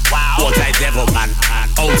order. What a devil man,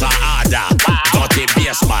 outer order. Dirty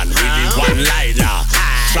bass man, with the one liner.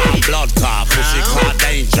 Strong blood car, pussy car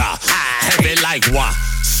danger. Heavy like what?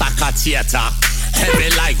 Saka theater. Heavy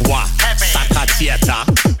like what? Saka theater.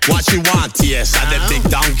 What you want here? So the big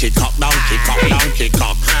donkey cock, donkey cock, donkey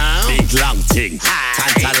cock. Big long thing,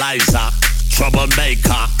 tantalizer.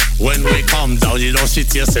 Troublemaker. When we come down, you don't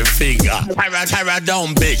sit your finger. Terror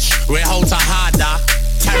down, bitch. We hold a harder.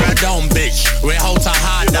 Terror down, bitch. We hold a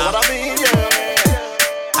harder. You know what I mean? Yeah.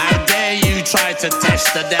 I dare you try try to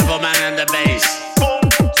test the devil man and the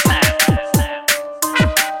bass.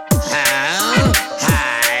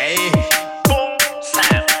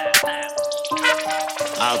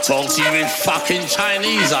 I'll talk to you in fucking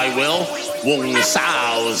Chinese, I will. Wong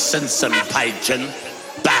Sao, Sensen Paichen,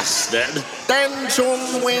 bastard. Then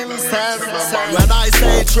Chung Win says, when I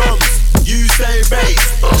say drums, you say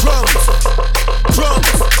bass. Drums,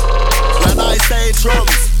 drums. When I say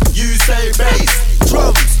drums, you say bass.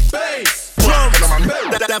 Drums, bass. Drums,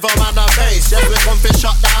 the devil man and bass. Yes, we come to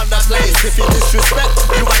shut down the place. If you disrespect,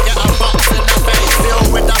 you might get a box in the face. Deal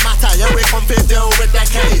with the matter, yeah, we come to deal with the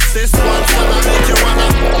case. This one's gonna make you wanna.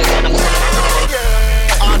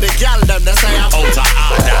 All the gal them, they say I'm Ultra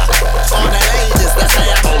harder. all the ladies, they say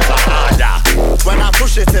I'm Ultra harder. when I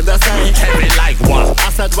push it in, they say Heavy like what? I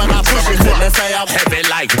said when I push it in, they say I'm Heavy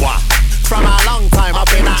like what? from a long time I've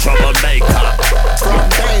been a Troublemaker. from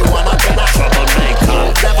day one I've been a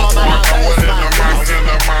Troublemaker. devil man and bass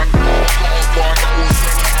man.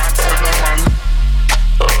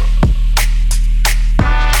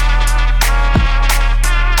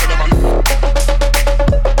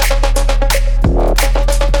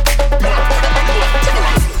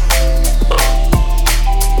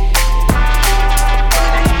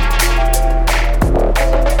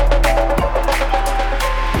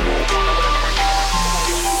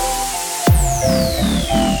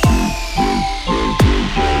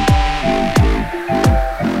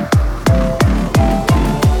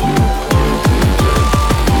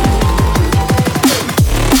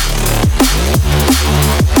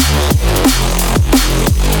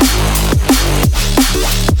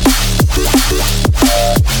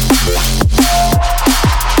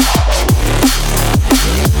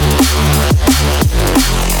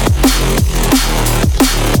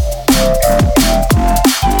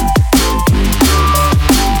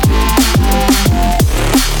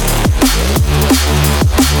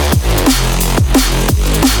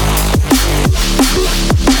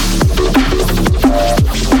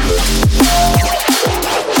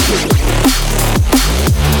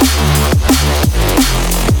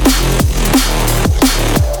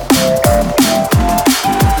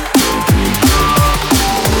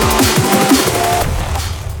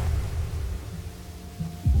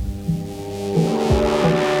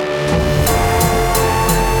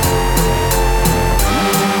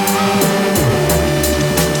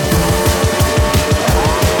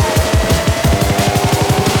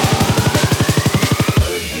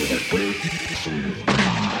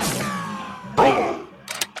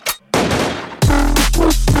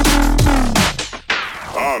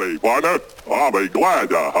 Howdy, partner. I'll be glad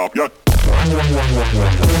to help you.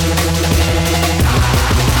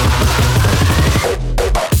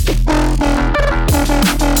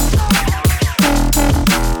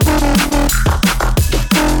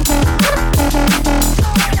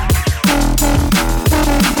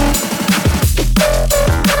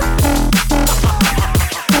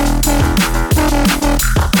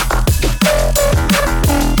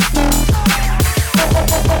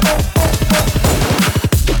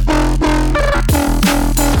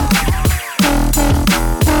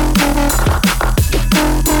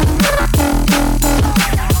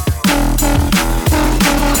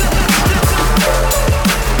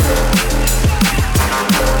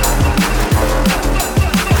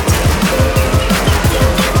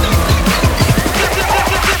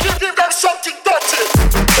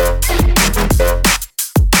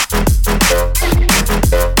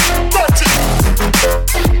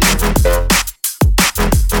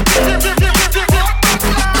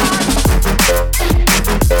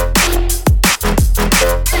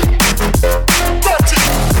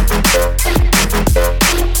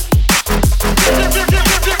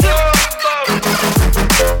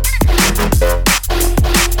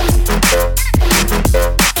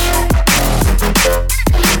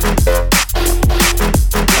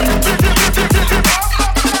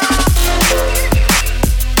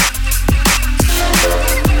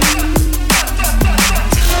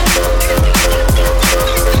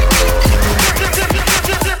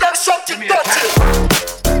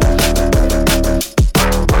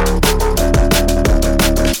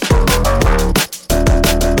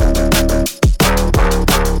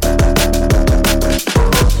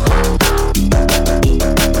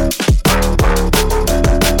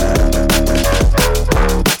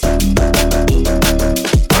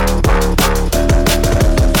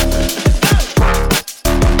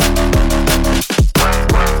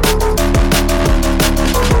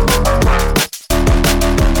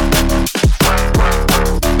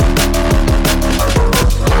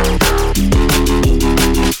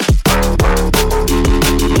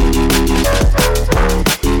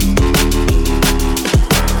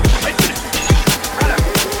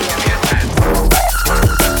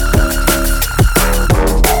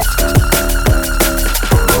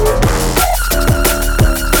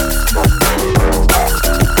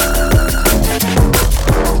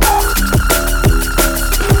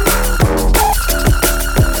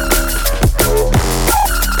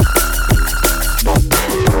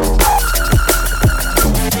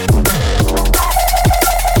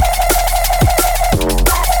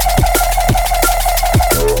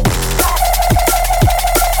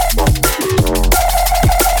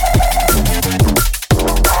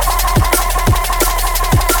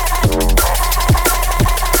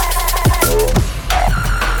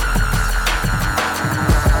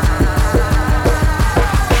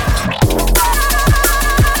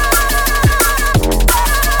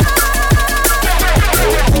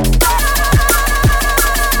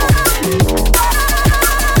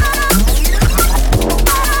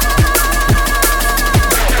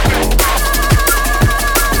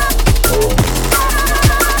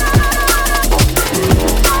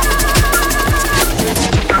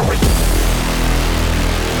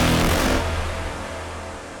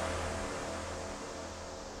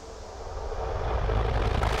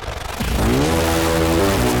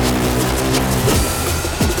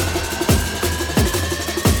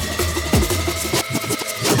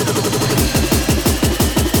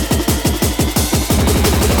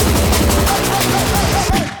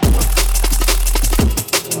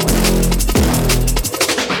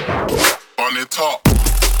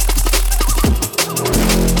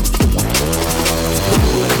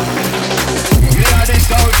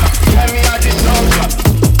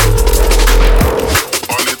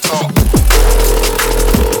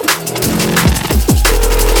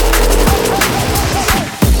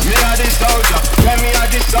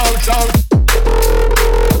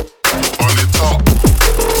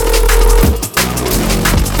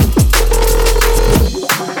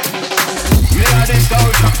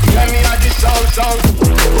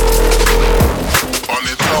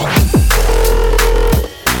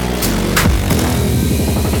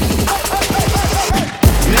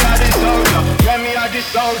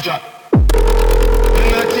 soldier.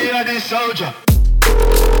 Me a tear the soldier.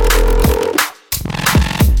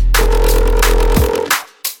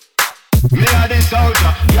 Me a the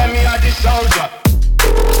soldier. Yeah, me a the soldier.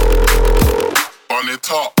 On the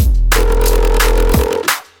top.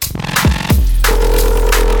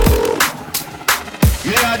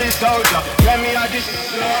 Me a the soldier. Yeah, me a the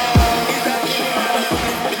soldier.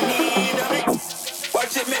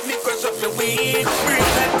 Watch it make me crush up my weed.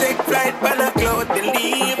 Breathe and take flight, but I cloud the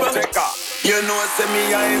leave. You know, say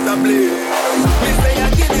me eyes are blue. Me say I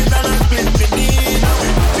give it and I split me need.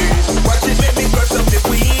 Watch it make me crush up the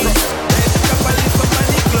weed. Let's up a little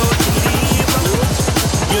money, cloud the leave.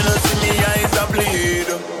 You know, see me eyes are bleed.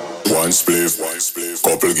 One spliff,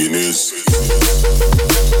 couple guineas.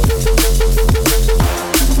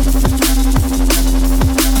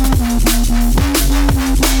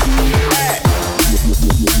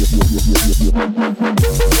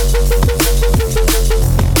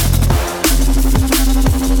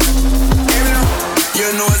 You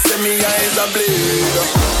know, say me eyes are bleed.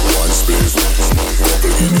 One spliff,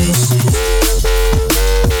 couple guineas.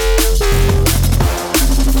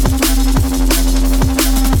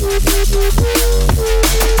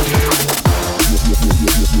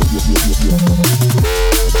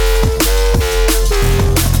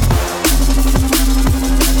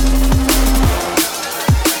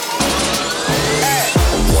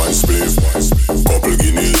 One spliff, couple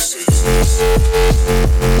guineas.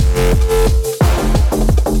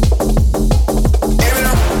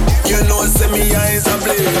 You know, say me eyes are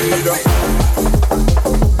bleed.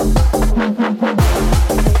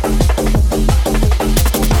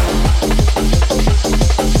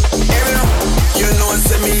 You know,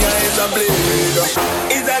 say me eyes are bleed.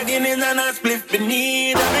 It's a Guinness and a split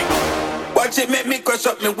beneath. Watch it make me crush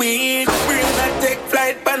up my weed. Breathe and take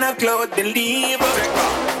flight, pan a cloud and leave.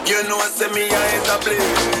 You know, say me eyes are bleed.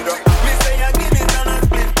 Me say a Guinness and a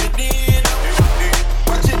split beneath.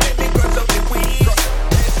 Watch it make me crush up my weed.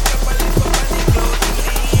 Up a little pan the cloud and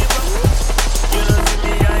leave. You know, say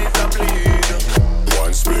me eyes are bleed.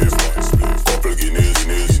 One spliff, couple guineas.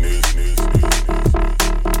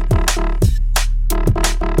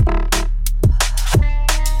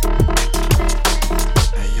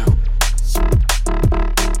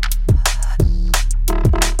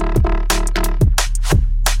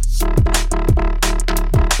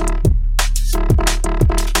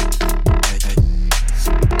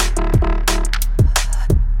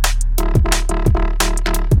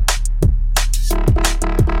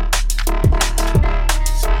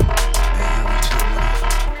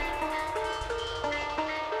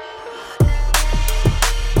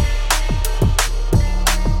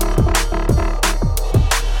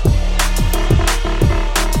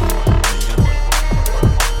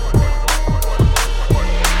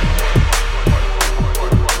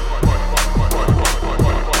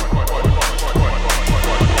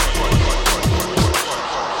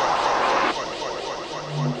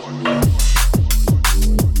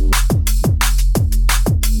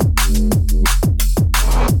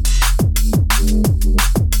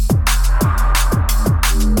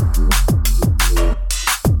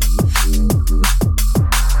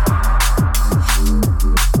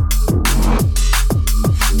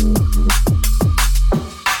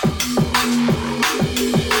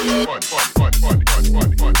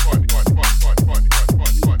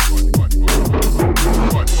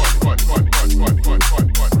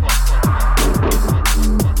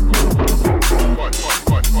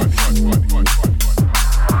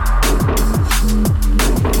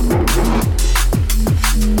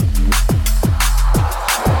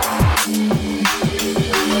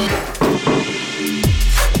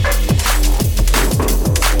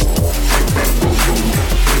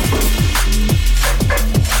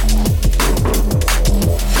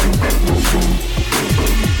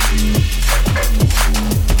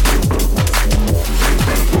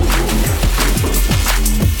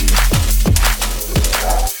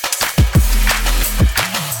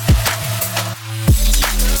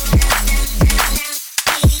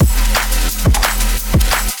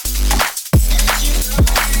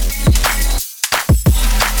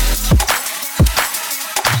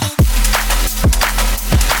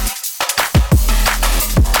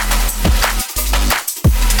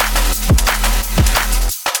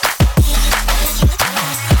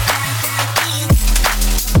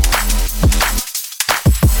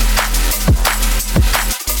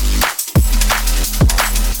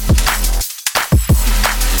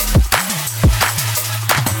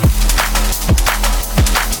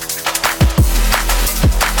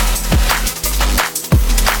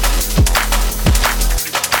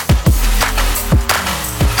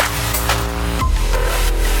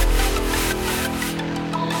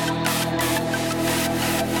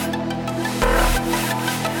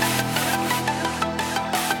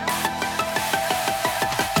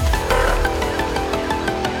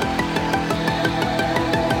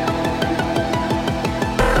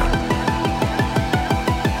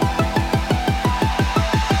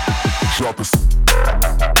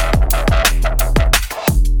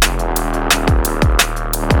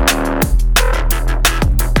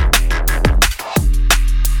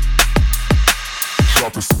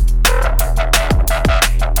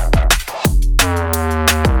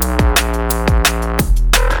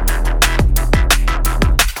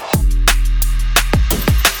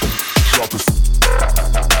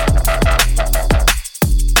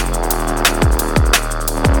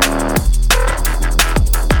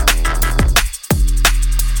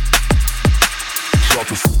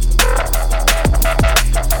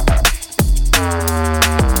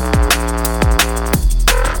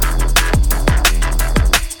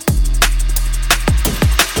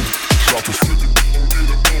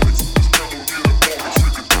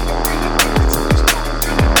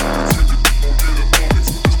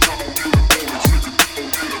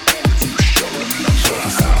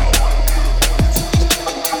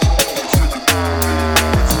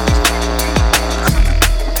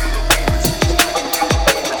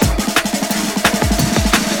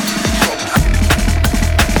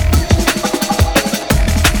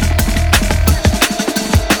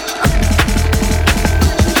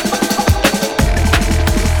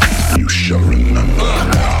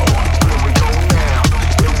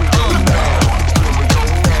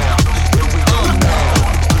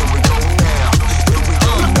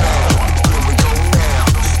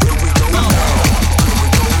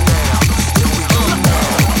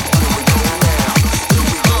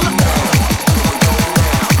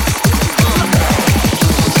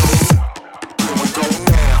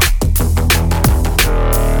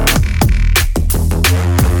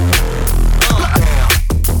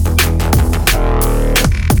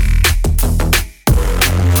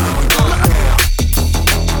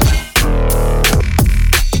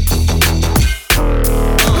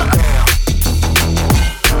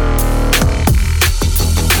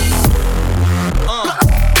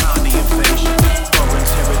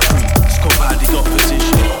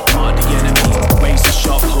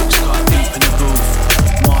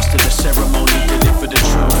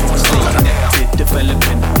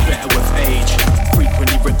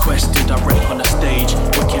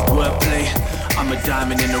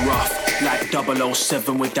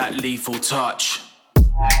 007 with that lethal touch.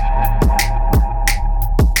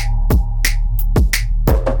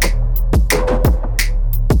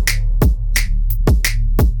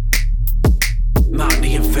 Mount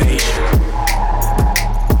the invasion.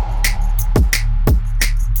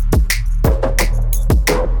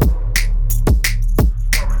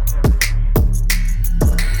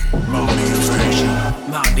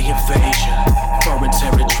 Mount the invasion. Foreign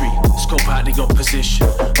territory. Scope out the opposition.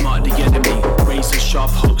 Mark the enemy. Razor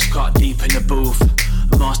sharp hooks cut deep in the booth.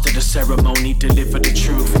 Master the ceremony, deliver the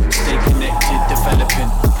truth. Stay connected, developing,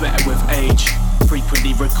 better with age.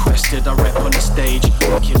 Frequently requested, I rap on the stage.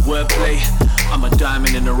 Wicked wordplay, I'm a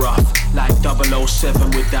diamond in the rough. Like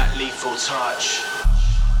 007 with that lethal touch.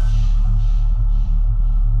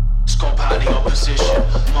 Scope out the opposition,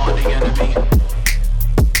 mark the enemy.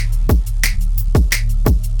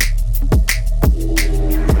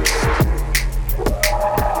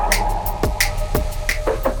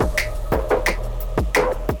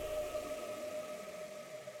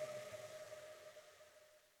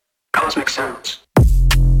 Cosmic sounds.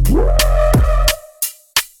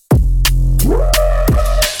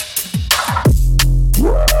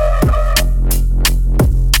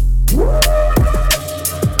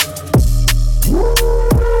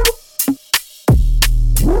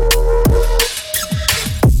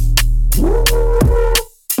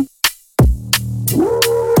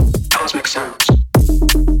 Cosmic sounds.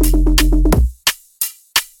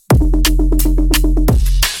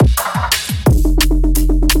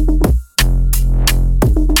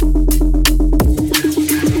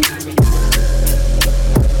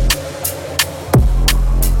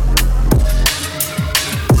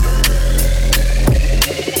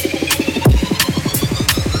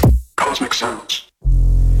 Cosmic sounds.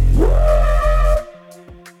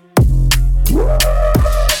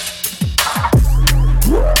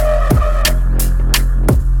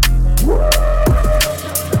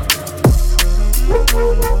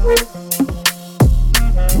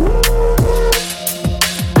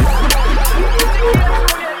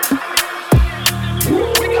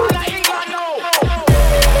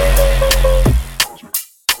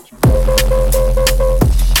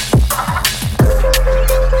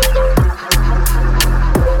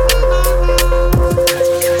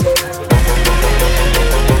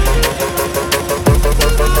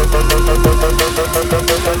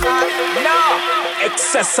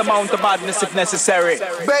 Excess amount of madness if necessary.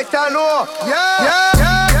 Better know, yeah.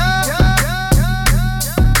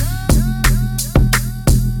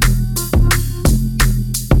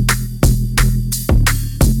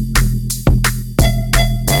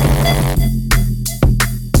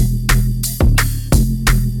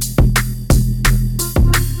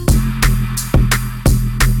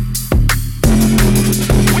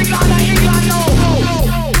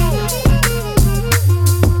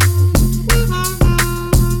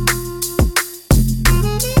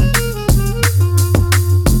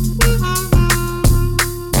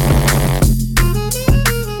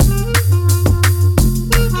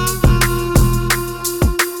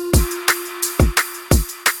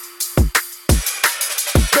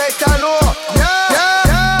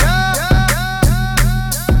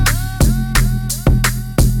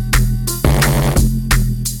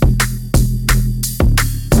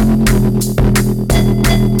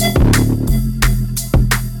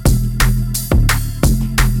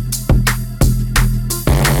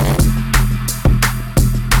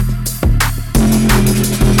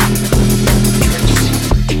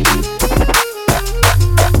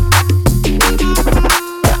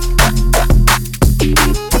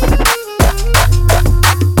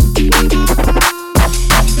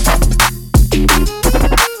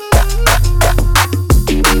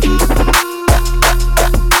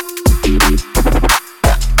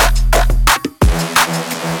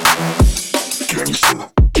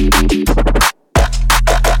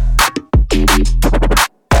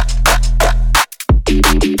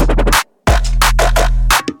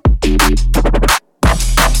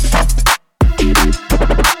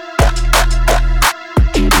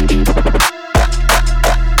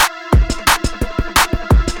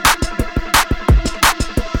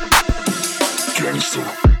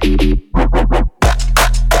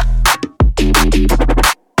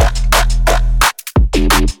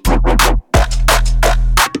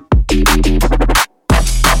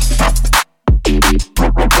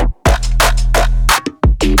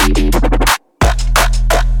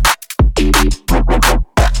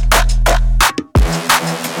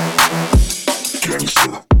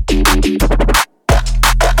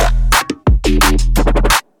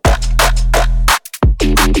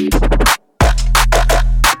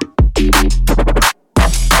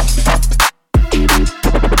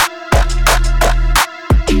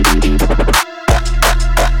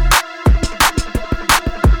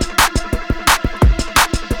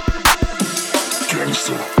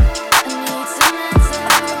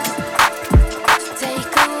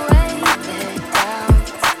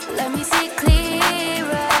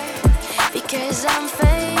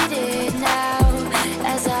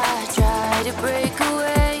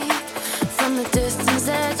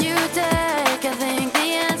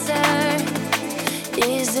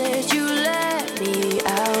 is that you let me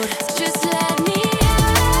out. Just let me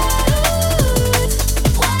out.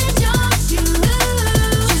 Why don't you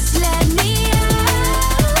just let me out?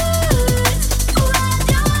 Why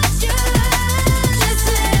don't you just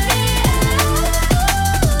let me out?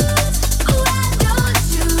 Why don't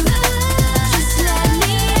you just let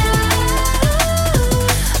me out?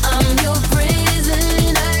 I'm your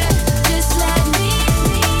prisoner. Just let me.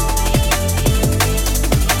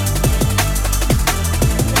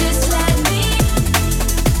 Just let me.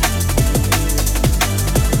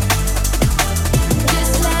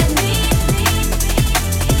 Just let me.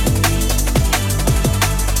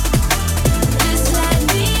 Just let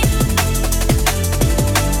me.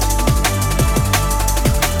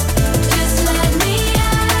 Just let me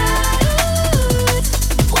out.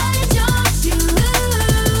 Why don't you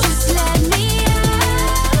just let me out?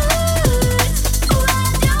 Why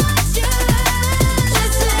don't you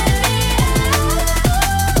just let me out?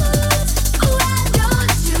 Why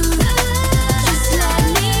don't you just let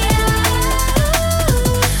me out?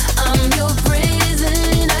 I'm your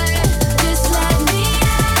prisoner. Just let me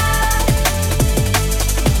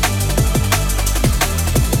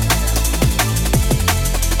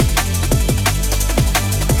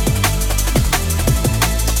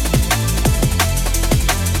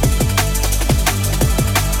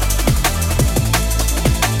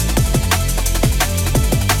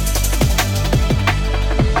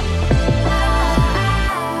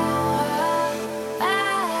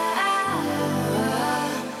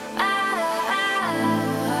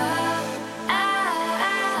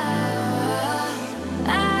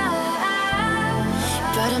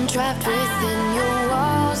But I'm trapped within your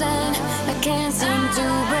walls and I can't seem to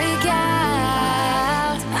break out.